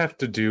does this have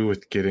to do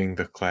with getting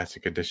the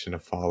classic edition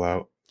of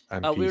Fallout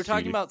on PC? We were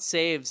talking about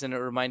saves, and it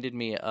reminded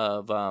me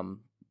of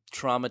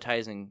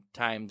traumatizing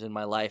times in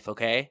my life,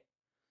 okay?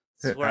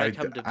 This is where I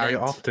come to vent. I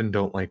often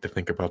don't like to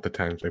think about the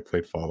times I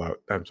played Fallout.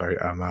 I'm sorry,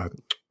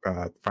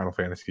 Final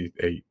Fantasy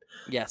VIII.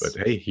 Yes.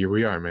 But hey, here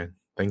we are, man.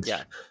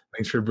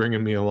 Thanks for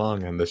bringing me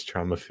along on this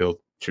trauma-filled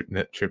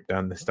trip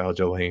down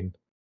nostalgia lane.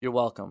 You're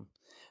welcome.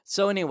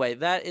 So anyway,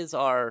 that's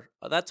our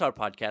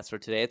podcast for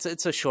today.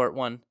 It's a short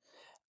one.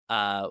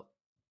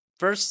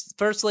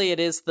 Firstly, it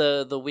is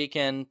the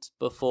weekend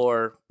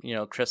before,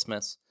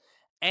 Christmas.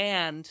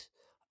 And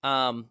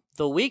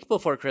the week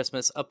before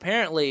Christmas,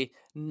 apparently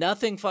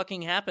nothing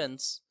fucking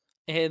happens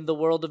in the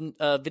world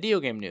of video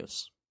game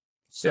news.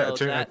 So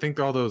I think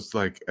all those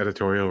like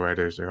editorial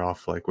writers are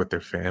off like with their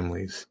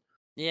families.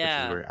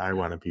 Yeah. Which is where I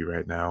want to be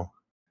right now.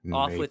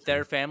 Off with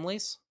their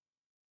families?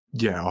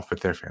 Yeah, off with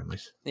their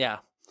families. Yeah.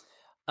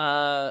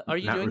 Are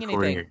you doing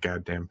recording anything? a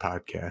goddamn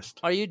podcast.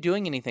 Are you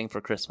doing anything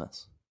for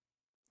Christmas?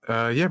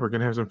 Yeah, we're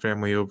gonna have some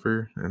family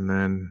over, and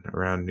then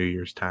around New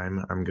Year's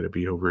time, I'm gonna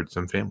be over at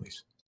some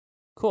families.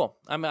 Cool.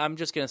 I'm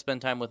just gonna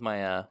spend time with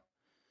my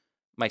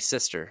my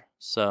sister.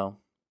 So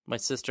my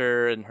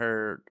sister and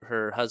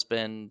her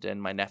husband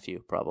and my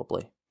nephew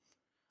probably.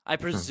 I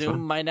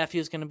presume my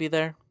nephew's gonna be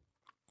there.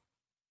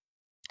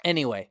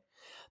 Anyway,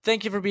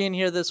 thank you for being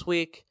here this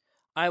week.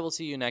 I will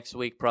see you next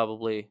week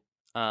probably.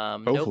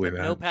 Hopefully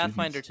no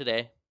Pathfinder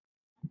today.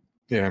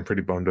 Yeah, I'm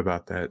pretty bummed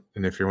about that.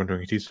 And if you're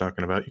wondering what he's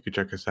talking about, you can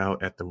check us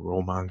out at the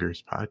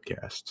Rollmongers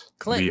podcast.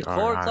 Clint,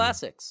 Core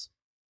Classics.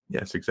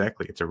 Yes,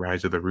 exactly. It's a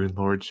Rise of the Rune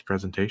Lords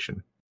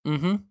presentation.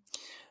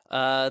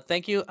 Mm-hmm.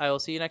 Thank you. I will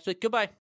see you next week. Goodbye.